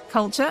 a tech,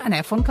 culture, and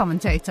F1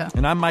 commentator.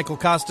 And I'm Michael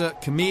Costa,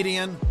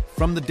 comedian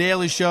from The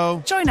Daily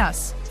Show. Join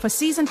us for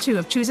Season 2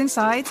 of Choosing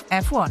Sides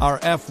F1. Our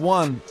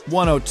F1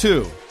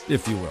 102,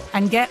 if you will.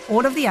 And get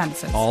all of the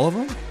answers. All of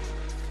them?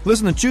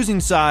 Listen to Choosing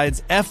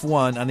Sides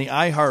F1 on the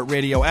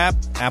iHeartRadio app,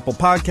 Apple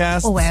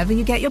Podcasts, or wherever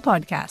you get your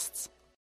podcasts.